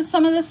this is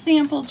some of the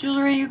sample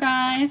jewelry, you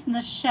guys, and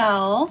the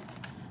shell.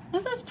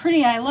 This is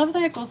pretty. I love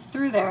that it goes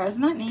through there.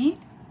 Isn't that neat?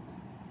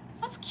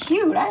 That's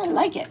cute. I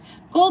like it.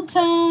 Gold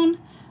tone,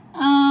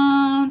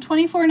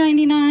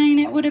 $24.99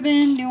 it would have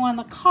been. New on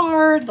the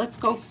card. Let's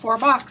go $4.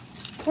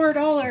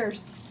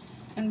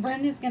 $4. And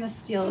Brenda's going to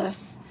steal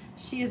this.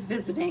 She is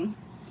visiting.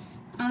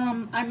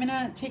 I'm going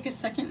to take a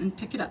second and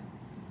pick it up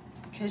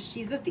because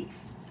she's a thief.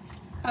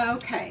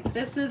 Okay,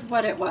 this is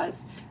what it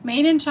was.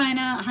 Made in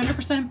China,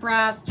 100%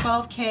 brass,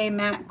 12K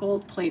matte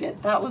gold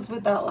plated. That was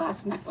with that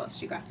last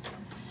necklace, you guys.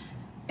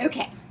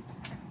 Okay.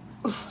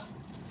 Oof.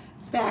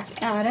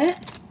 Back at it.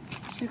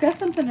 She's got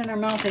something in her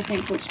mouth, I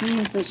think, which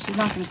means that she's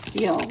not going to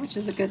steal, which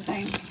is a good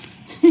thing.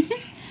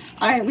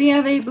 All right, we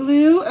have a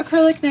blue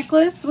acrylic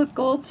necklace with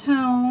gold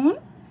tone.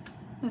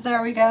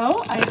 There we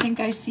go. I think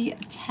I see a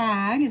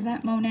tag. Is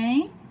that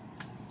Monet?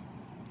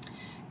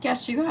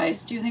 Guess, you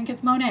guys, do you think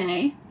it's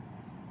Monet?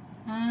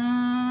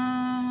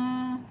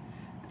 I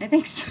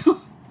think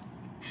so.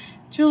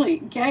 Julie,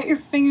 get your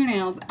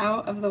fingernails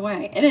out of the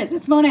way. It is.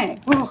 It's Monet.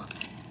 Whoa,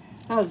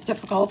 that was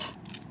difficult.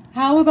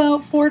 How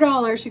about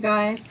 $4, you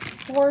guys?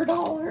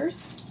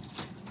 $4.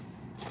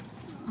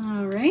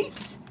 All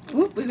right.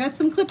 Oop, we got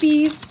some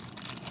clippies.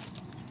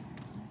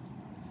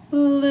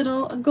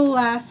 Little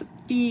glass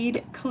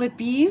bead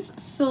clippies,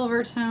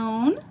 silver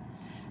tone.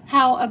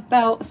 How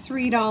about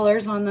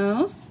 $3 on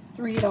those?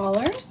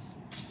 $3.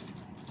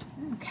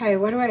 Okay,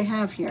 what do I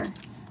have here?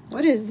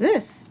 What is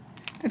this?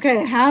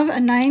 Okay, I have a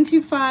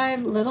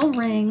 925 little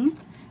ring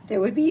that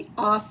would be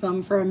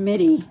awesome for a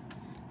midi.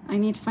 I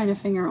need to find a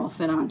finger it'll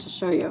fit on to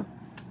show you.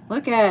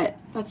 Look at,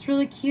 that's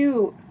really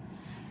cute.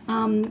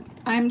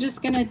 I'm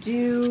just gonna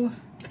do,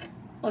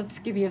 let's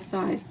give you a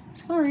size.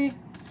 Sorry.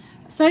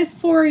 Size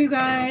 4, you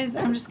guys.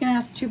 I'm just gonna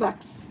ask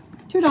 $2.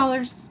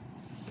 $2.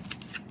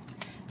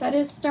 That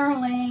is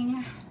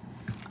sterling.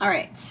 All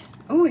right.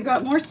 Oh, we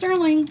got more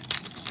sterling.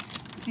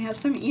 She has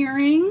some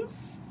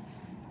earrings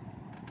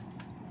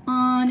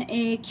on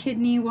a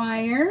kidney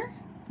wire.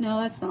 No,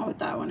 that's not what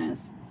that one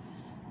is.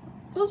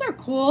 Those are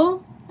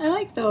cool. I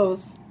like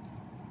those.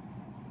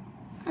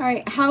 All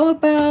right, how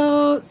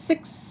about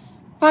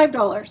 $5?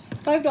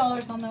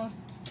 $5 on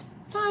those.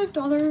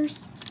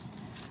 $5.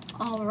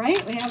 All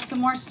right, we have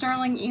some more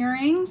sterling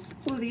earrings.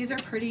 Ooh, these are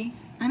pretty.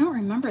 I don't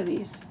remember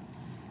these.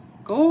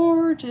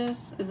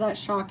 Gorgeous. Is that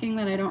shocking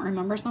that I don't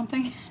remember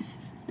something?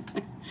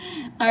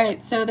 All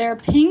right, so they're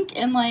pink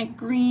and like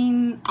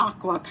green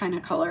aqua kind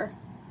of color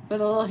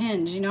with a little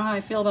hinge. You know how I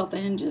feel about the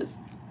hinges.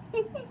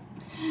 All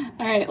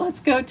right,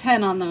 let's go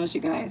 10 on those, you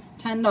guys.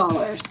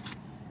 $10.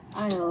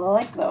 I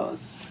like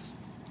those.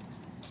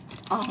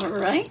 All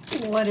right,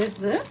 what is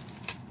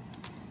this?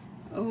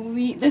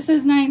 This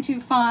is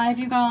 925,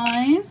 you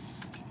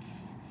guys.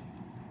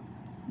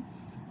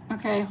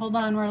 Okay, hold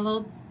on, we're a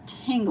little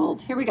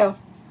tangled. Here we go.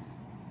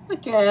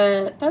 Look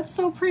at, that's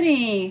so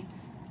pretty.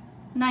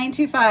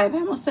 925, I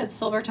almost said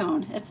silver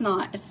tone. It's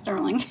not, it's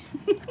sterling.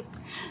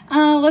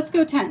 Let's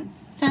go 10.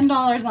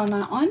 $10 on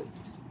that one.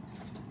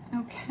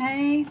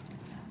 Okay.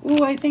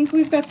 Ooh, I think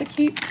we've got the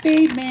Kate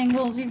Spade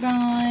bangles, you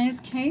guys.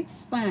 Kate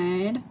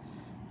Spade.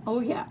 Oh,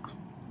 yeah.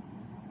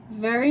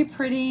 Very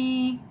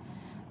pretty.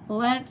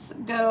 Let's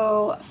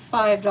go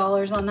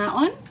 $5 on that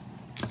one.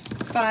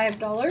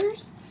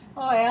 $5.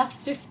 Oh, I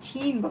asked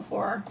 15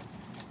 before.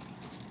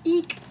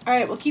 Eek. All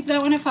right, we'll keep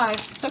that one at 5.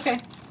 It's okay.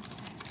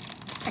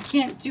 I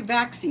can't do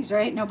backsies,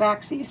 right? No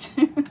backsies.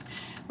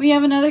 We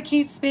have another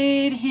Kate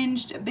Spade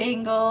hinged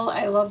bangle.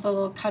 I love the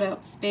little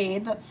cutout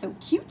spade. That's so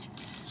cute.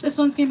 This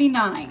one's going to be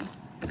 9.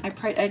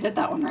 I did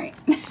that one right.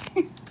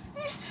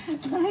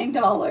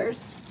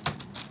 $9.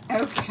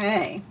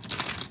 Okay.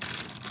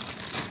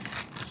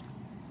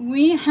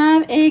 We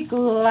have a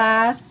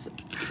glass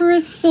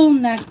crystal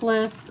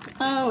necklace.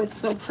 Oh, it's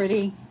so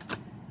pretty.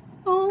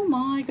 Oh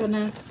my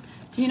goodness.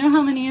 Do you know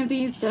how many of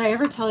these? Did I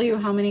ever tell you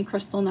how many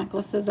crystal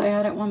necklaces I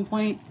had at one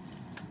point?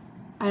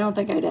 I don't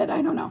think I did.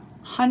 I don't know.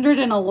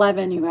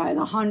 111, you guys.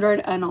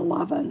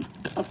 111.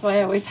 That's why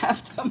I always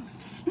have them.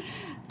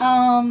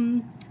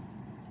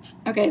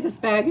 Okay, this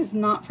bag is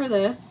not for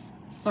this.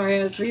 Sorry,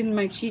 I was reading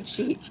my cheat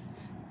sheet.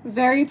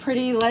 Very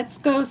pretty. Let's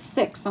go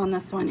 6 on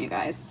this one, you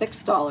guys.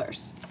 $6.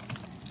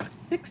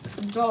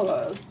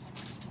 $6.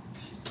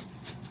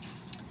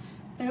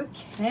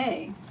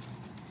 Okay.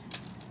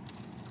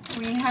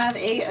 We have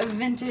a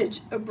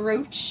vintage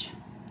brooch.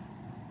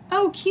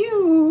 Oh,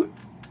 cute.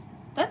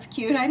 That's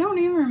cute. I don't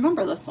even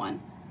remember this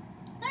one.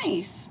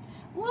 Nice.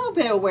 A little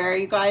bit of wear,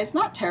 you guys.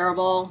 Not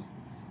terrible.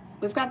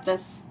 We've got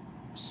this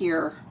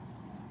here,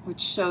 which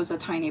shows a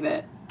tiny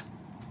bit.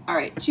 All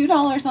right,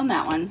 $2 on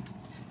that one.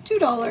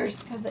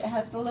 $2 because it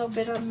has a little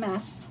bit of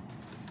mess.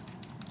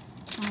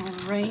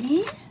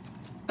 Alrighty.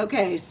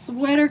 Okay,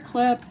 sweater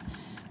clip.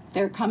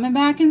 They're coming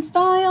back in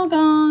style,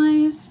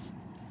 guys.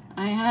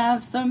 I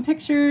have some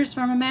pictures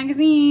from a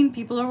magazine.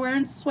 People are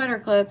wearing sweater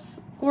clips.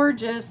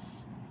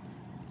 Gorgeous.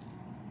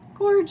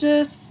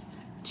 Gorgeous.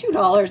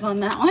 $2 on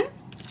that one.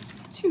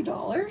 $2.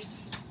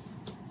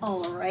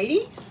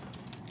 Alrighty.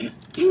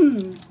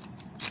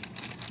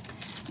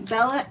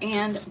 Bella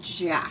and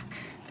Jack.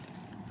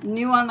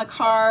 New on the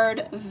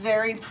card.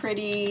 Very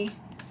pretty.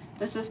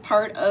 This is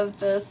part of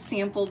the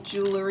sample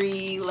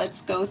jewelry.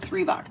 Let's go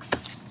 $3.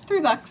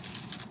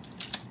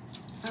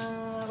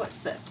 $3.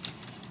 What's this?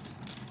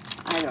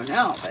 I don't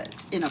know, but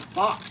it's in a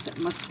box. It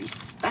must be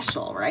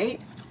special, right?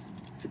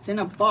 If it's in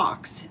a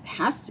box, it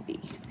has to be.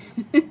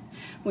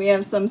 We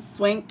have some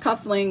swank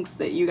cufflinks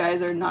that you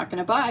guys are not going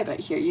to buy, but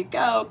here you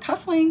go.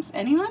 Cufflinks.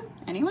 Anyone?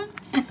 Anyone?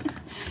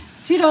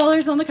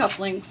 $2 on the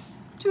cufflinks.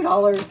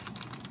 $2.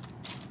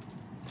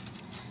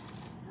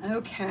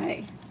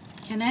 Okay.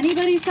 Can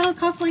anybody sell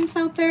cufflinks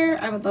out there?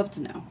 I would love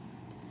to know.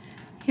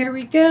 Here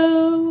we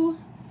go.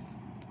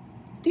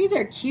 These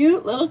are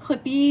cute little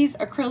clippies,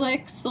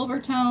 acrylic, silver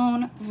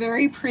tone,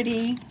 very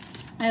pretty.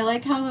 I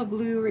like how the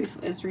blue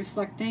is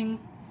reflecting.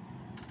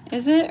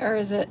 Is it, or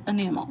is it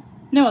enamel?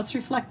 No, it's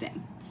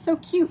reflecting. It's so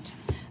cute.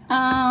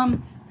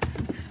 I'm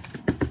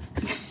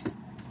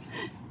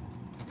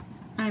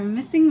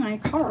missing my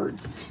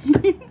cards.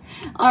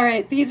 All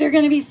right, these are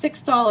going to be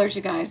 $6,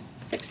 you guys.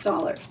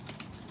 $6.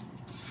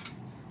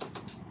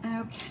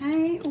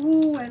 Okay.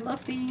 Ooh, I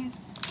love these.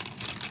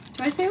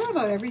 Do I say that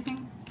about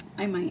everything?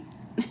 I might.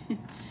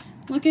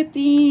 Look at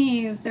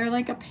these. They're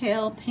like a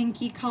pale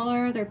pinky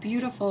color. They're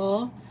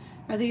beautiful.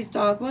 Are these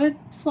dogwood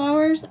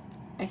flowers?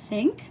 I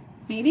think.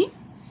 Maybe.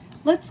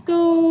 Let's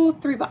go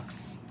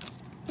 $3.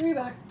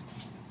 $3.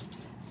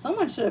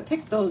 Someone should have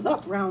picked those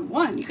up round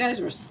 1. You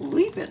guys were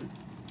sleeping.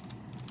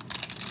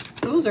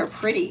 Those are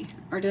pretty.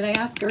 Or did I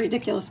ask a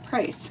ridiculous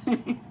price?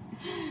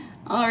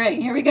 All right,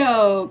 here we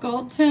go.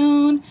 Gold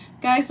tone.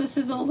 Guys, this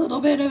is a little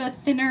bit of a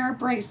thinner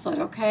bracelet,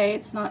 okay?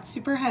 It's not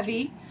super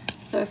heavy.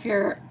 So if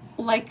you're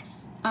like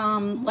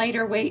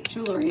lighter weight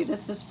jewelry,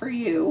 this is for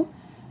you.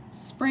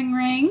 Spring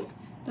ring.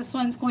 This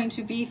one's going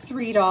to be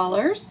 $3.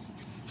 $3.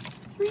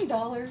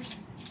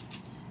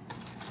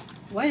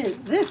 What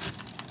is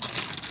this?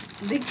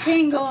 Big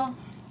tangle.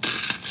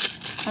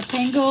 A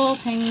tangle,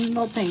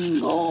 tangle,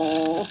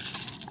 tangle.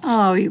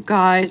 Oh, you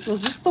guys,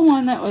 was this the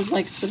one that was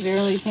like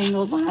severely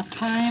tangled last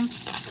time?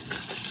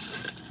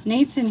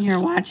 Nate's in here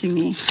watching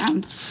me.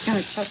 I'm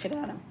gonna chuck it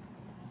at him.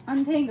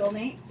 Untangle,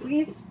 Nate,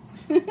 please.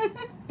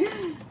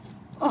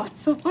 Oh, it's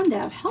so fun to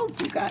have help,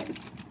 you guys.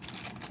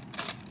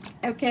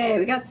 Okay,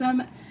 we got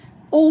some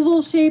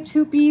oval-shaped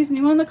hoopies,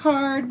 new on the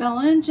card,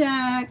 Bella and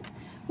Jack.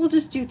 We'll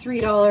just do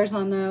 $3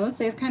 on those.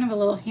 They have kind of a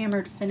little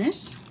hammered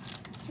finish.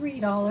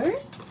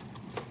 $3.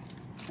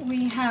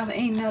 We have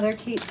another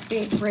Kate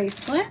Spade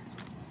bracelet.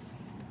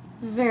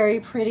 Very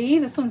pretty.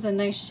 This one's a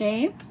nice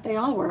shape. They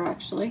all were,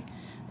 actually.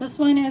 This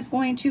one is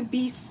going to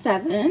be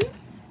 $7.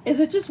 Is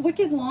it just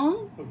wicked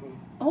long? Mm-hmm.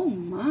 Oh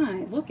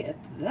my, look at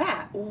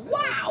that.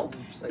 Wow.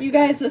 You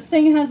guys, this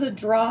thing has a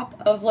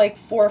drop of like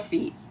 4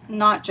 feet.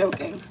 Not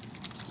joking.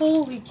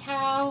 Holy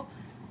cow.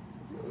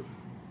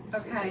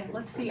 Okay,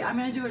 let's see. I'm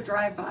going to do a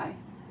drive-by.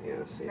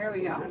 Yeah, see. There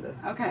we go.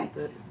 Okay.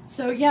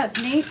 So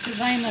yes, Nate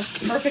designed this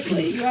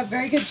perfectly. You have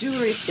very good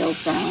jewelry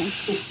skills, darling.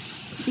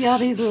 See all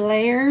these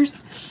layers?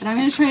 And I'm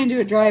going to try and do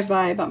a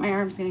drive-by, but my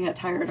arm's going to get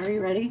tired. Are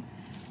you ready?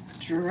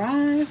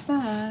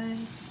 Drive-by.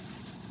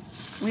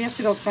 We have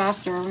to go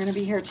faster. We're going to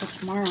be here till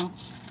tomorrow.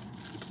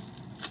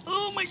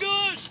 Oh my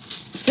gosh!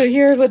 So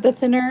here with the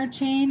thinner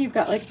chain, you've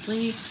got like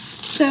 3.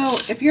 So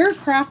if you're a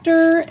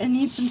crafter and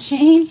need some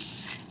chain,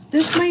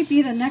 this might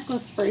be the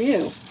necklace for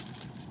you.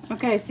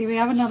 Okay, see, we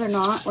have another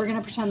knot. We're going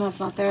to pretend that's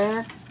not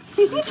there.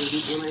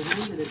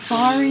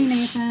 Sorry,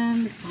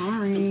 Nathan.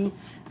 Sorry.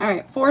 All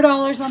right,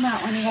 $4 on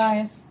that one, you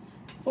guys.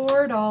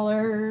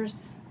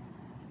 $4.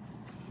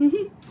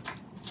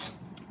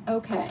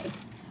 Okay.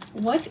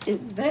 What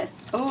is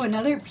this? Oh,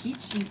 another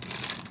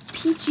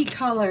peachy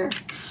color.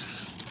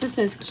 This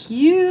is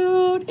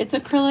cute. It's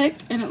acrylic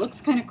and it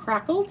looks kind of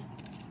crackled.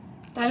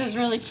 That is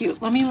really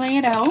cute. Let me lay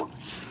it out.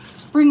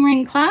 Spring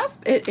ring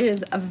clasp. It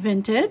is a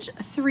vintage.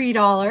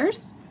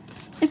 $3.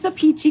 It's a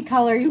peachy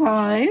color, you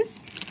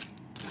guys.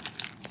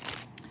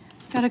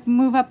 Gotta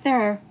move up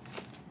there.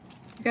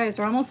 You guys,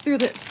 we're almost through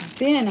the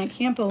bin. I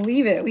can't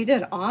believe it. We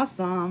did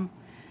awesome.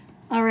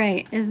 All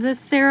right. Is this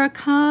Sarah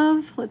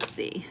Cove? Let's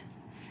see.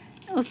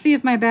 Let's see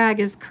if my bag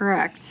is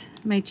correct.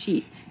 My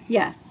cheat.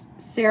 Yes,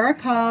 Sarah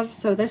Cove.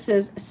 So this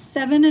is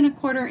 7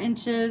 1/4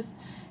 inches.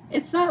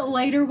 It's that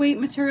lighter weight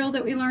material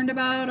that we learned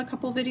about a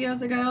couple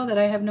videos ago that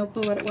I have no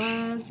clue what it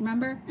was.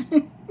 Remember?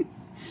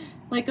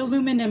 Like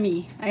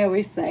aluminum-y, I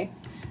always say.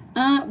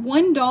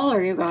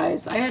 $1, you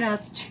guys. I had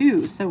asked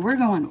 2, so we're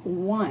going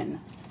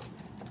 1.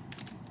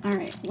 All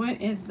right,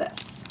 what is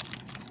this?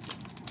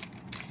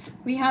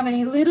 We have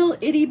a little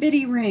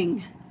itty-bitty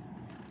ring.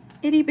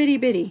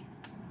 Itty-bitty-bitty.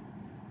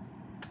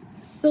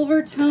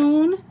 Silver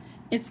tone.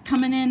 It's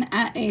coming in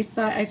at a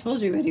size, I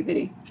told you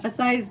itty-bitty, a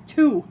size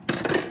 2.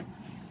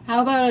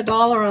 How about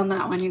 $1 on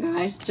that one, you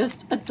guys?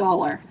 Just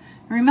 $1.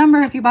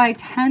 Remember, if you buy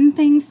 10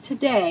 things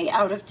today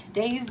out of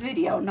today's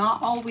video,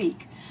 not all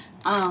week,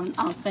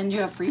 I'll send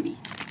you a freebie.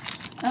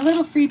 A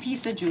little free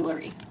piece of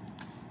jewelry.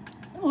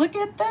 Look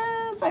at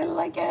this. I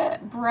like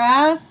it.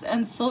 Brass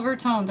and silver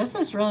tone. This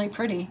is really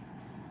pretty.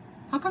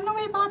 How come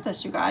nobody bought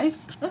this, you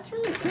guys? That's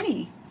really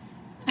pretty.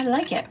 I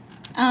like it.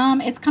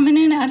 It's coming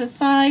in at a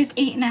size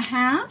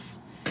 8.5.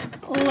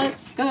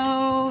 Let's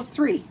go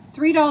 $3.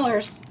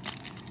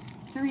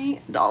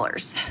 $3.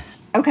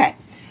 Okay.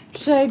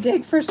 Should I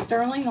dig for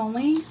sterling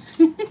only?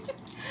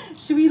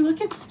 Should we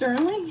look at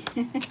sterling?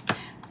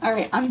 All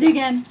right, I'm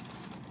digging.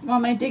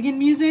 Want my digging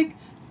music?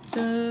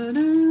 Da, da,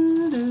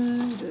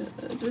 da, da,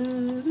 da, da.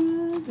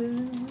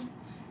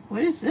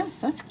 What is this?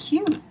 That's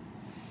cute.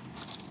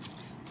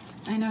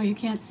 I know you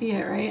can't see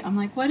it, right? I'm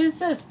like, what is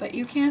this? But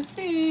you can't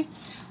see.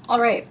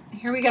 All right,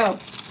 here we go.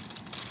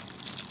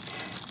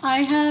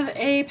 I have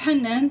a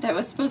pendant that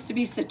was supposed to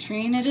be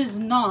citrine. It is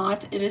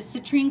not. It is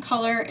citrine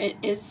color. It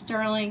is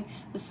sterling.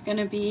 This is going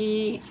to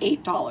be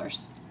 $8.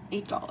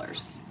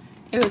 $8.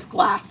 It was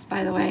glass,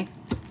 by the way,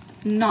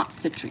 not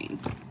citrine.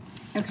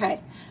 Okay.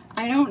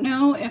 I don't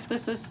know if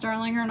this is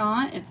sterling or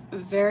not. It's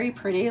very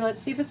pretty.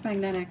 Let's see if it's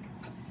magnetic.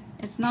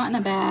 It's not in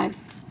a bag.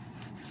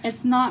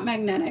 It's not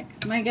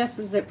magnetic. My guess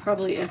is it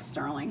probably is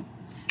sterling.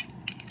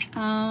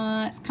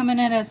 It's coming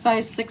in at a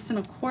size 6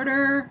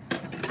 1/4.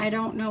 I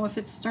don't know if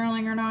it's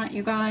sterling or not,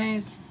 you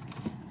guys.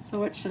 So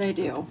what should I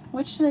do?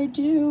 What should I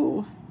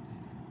do?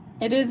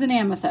 It is an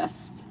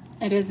amethyst.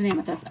 It is an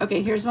amethyst.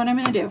 Okay, here's what I'm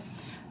going to do.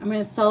 I'm going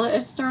to sell it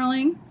as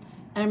sterling,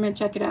 and I'm going to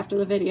check it after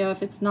the video.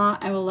 If it's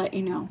not, I will let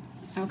you know.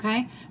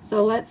 Okay,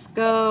 so let's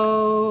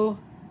go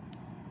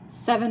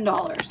 $7.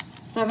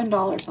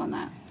 $7 on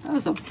that. That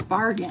was a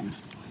bargain.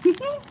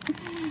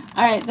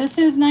 All right, this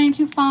is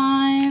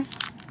 $9.25.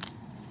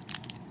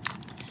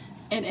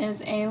 It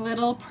is a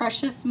little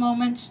Precious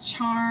Moments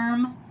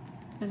charm.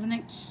 Isn't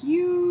it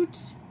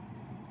cute?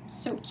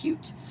 So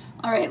cute.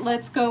 All right,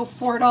 let's go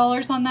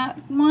 $4 on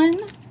that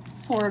one.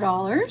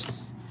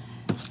 $4.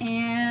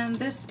 And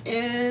this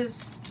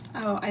is,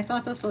 oh, I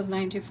thought this was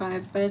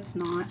 $9.25, but it's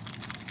not.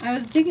 I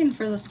was digging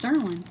for the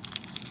sterling.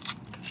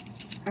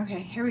 Okay,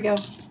 here we go.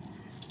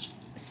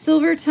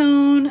 Silver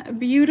tone,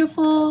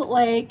 beautiful,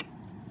 like,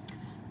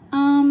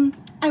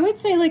 would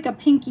say like a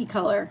pinky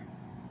color.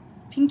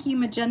 Pinky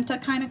magenta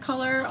kind of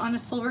color on a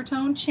silver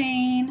tone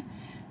chain.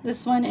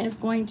 This one is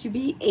going to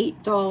be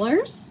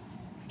 $8.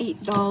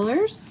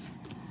 $8.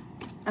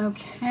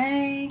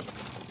 Okay.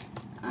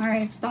 All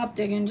right, stop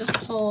digging. Just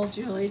pull,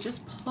 Julie.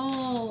 Just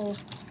pull.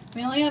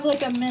 We only have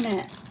like a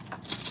minute.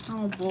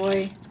 Oh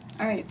boy.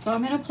 All right, so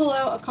I'm gonna pull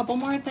out a couple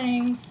more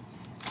things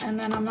and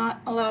then I'm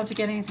not allowed to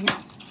get anything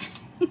else.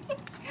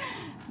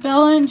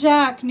 Bella and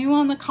Jack, new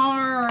on the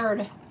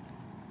card.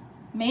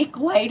 Make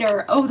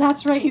lighter. Oh,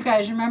 that's right, you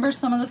guys. Remember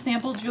some of the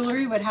sample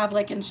jewelry would have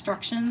like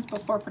instructions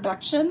before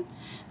production?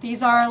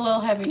 These are a little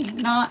heavy.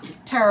 Not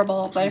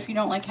terrible, but if you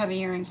don't like heavy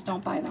earrings,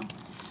 don't buy them.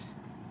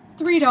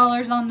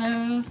 $3 on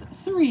those.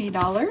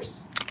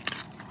 $3.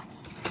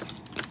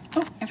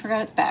 Oh, I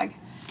forgot its bag.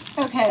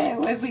 Okay,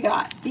 what have we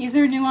got? These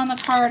are new on the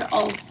card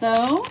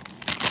also.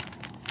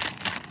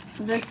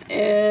 This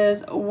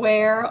is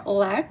Wear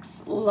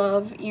Lex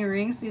Love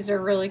earrings. These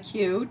are really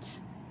cute.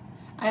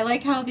 I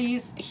like how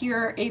these here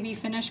are AB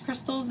finish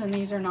crystals and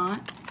these are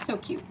not. So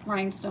cute.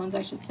 Rhinestones,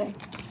 I should say.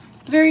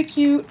 Very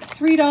cute.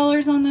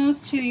 $3 on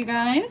those too, you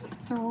guys.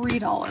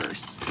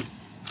 $3.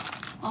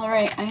 All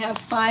right, I have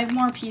 5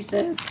 more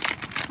pieces.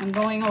 I'm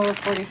going over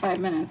 45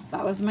 minutes.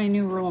 That was my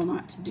new rule,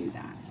 not to do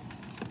that.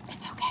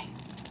 It's okay.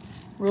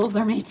 Rules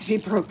are made to be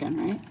broken,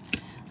 right?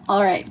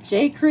 All right,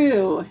 J.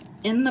 Crew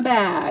in the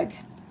bag.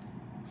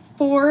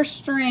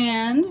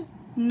 4-strand,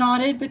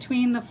 knotted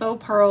between the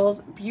faux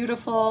pearls.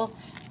 Beautiful.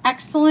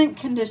 Excellent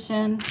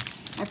condition.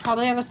 I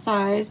probably have a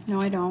size.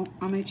 No, I don't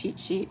on my cheat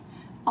sheet.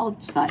 I'll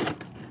size.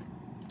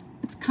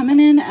 It's coming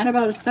in at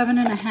about a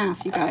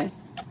 7.5, you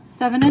guys.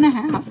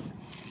 7.5.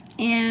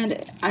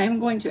 And I'm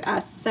going to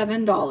ask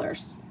 $7.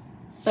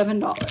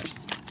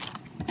 $7.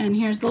 And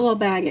here's the little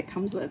bag it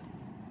comes with.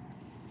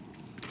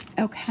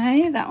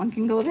 Okay, that one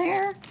can go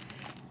there.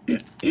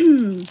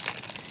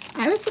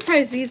 I was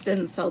surprised these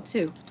didn't sell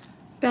too.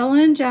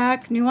 Bella and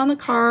Jack, new on the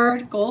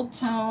card, gold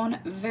tone,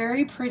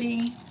 very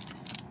pretty.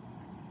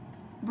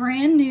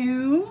 Brand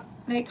new.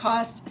 They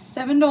cost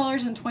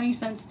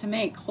 $7.20 to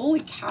make.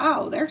 Holy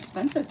cow, they're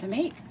expensive to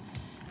make.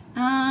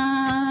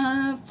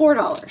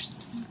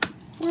 $4.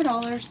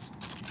 $4.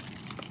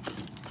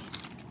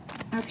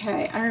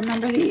 Okay, I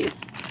remember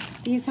these.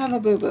 These have a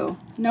boo-boo.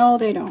 No,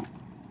 they don't.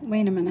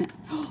 Wait a minute.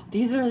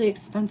 These are the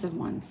expensive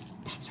ones.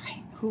 That's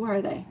right. Who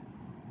are they?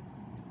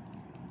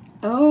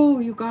 Oh,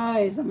 you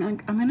guys, I'm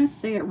gonna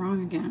say it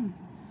wrong again.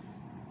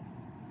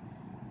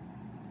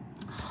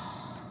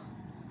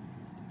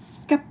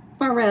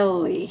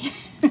 Schiaparelli.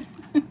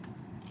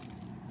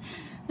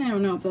 I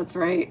don't know if that's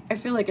right. I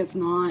feel like it's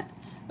not.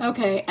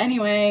 Okay,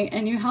 anyway,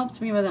 and you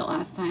helped me with it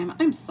last time.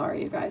 I'm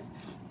sorry, you guys.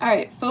 All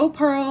right, faux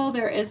pearl.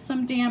 There is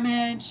some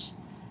damage.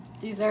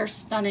 These are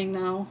stunning,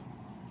 though.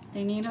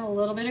 They need a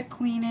little bit of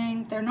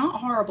cleaning. They're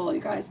not horrible,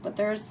 you guys, but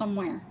there is some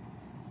wear.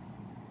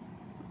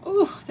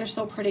 Ooh, they're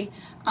so pretty.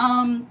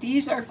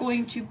 These are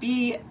going to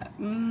be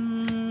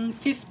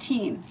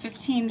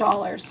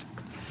 $15.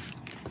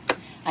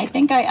 I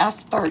think I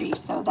asked 30,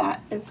 so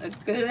that is a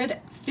good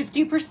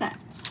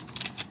 50%.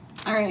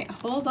 All right,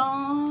 hold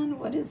on.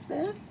 What is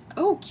this?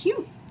 Oh,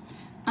 cute.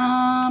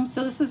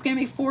 So this is going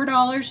to be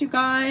 $4, you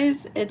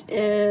guys. It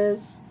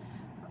is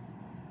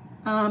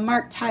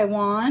marked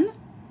Taiwan.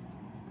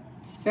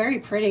 It's very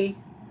pretty.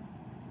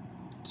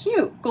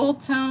 Cute.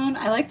 Gold tone.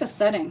 I like the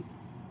setting.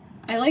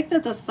 I like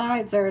that the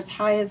sides are as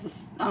high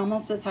as,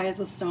 almost as high as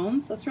the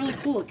stones. That's really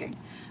cool looking.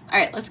 All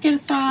right, let's get a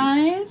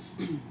size.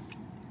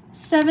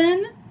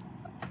 7,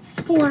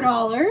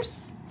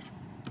 $4.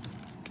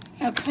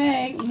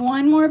 Okay,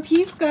 one more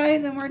piece,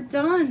 guys, and we're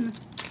done.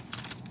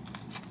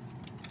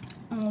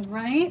 All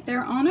right,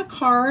 they're on a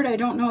card. I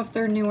don't know if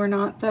they're new or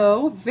not,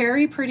 though.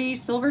 Very pretty,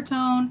 silver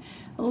tone,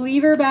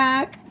 lever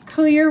back,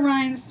 clear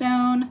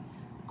rhinestone,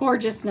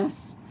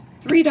 gorgeousness.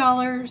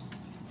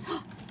 $3.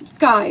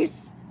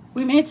 Guys,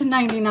 we made it to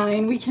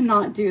 99. We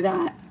cannot do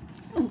that.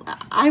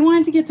 I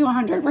wanted to get to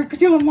 100. We're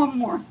doing one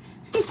more.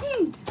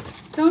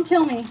 Don't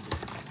kill me.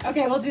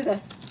 Okay, we'll do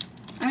this.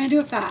 I'm gonna do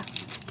it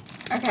fast.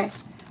 Okay,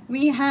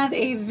 we have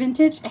a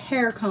vintage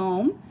hair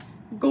comb.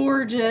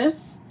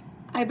 Gorgeous.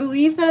 I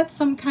believe that's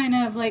some kind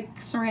of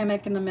like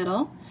ceramic in the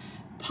middle.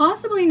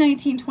 Possibly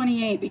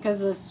 1928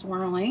 because of the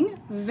swirling.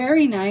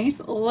 Very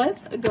nice.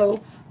 Let's go.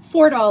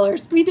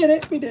 $4. We did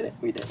it. We did it.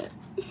 We did it.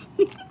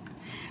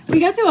 We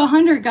got to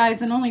 100,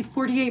 guys, in only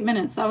 48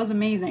 minutes. That was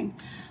amazing.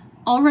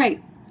 All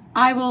right.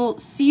 I will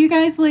see you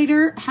guys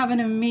later. Have an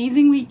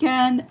amazing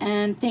weekend.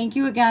 And thank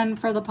you again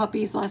for the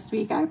puppies last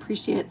week. I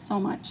appreciate it so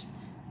much.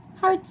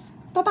 Hearts.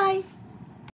 Bye-bye.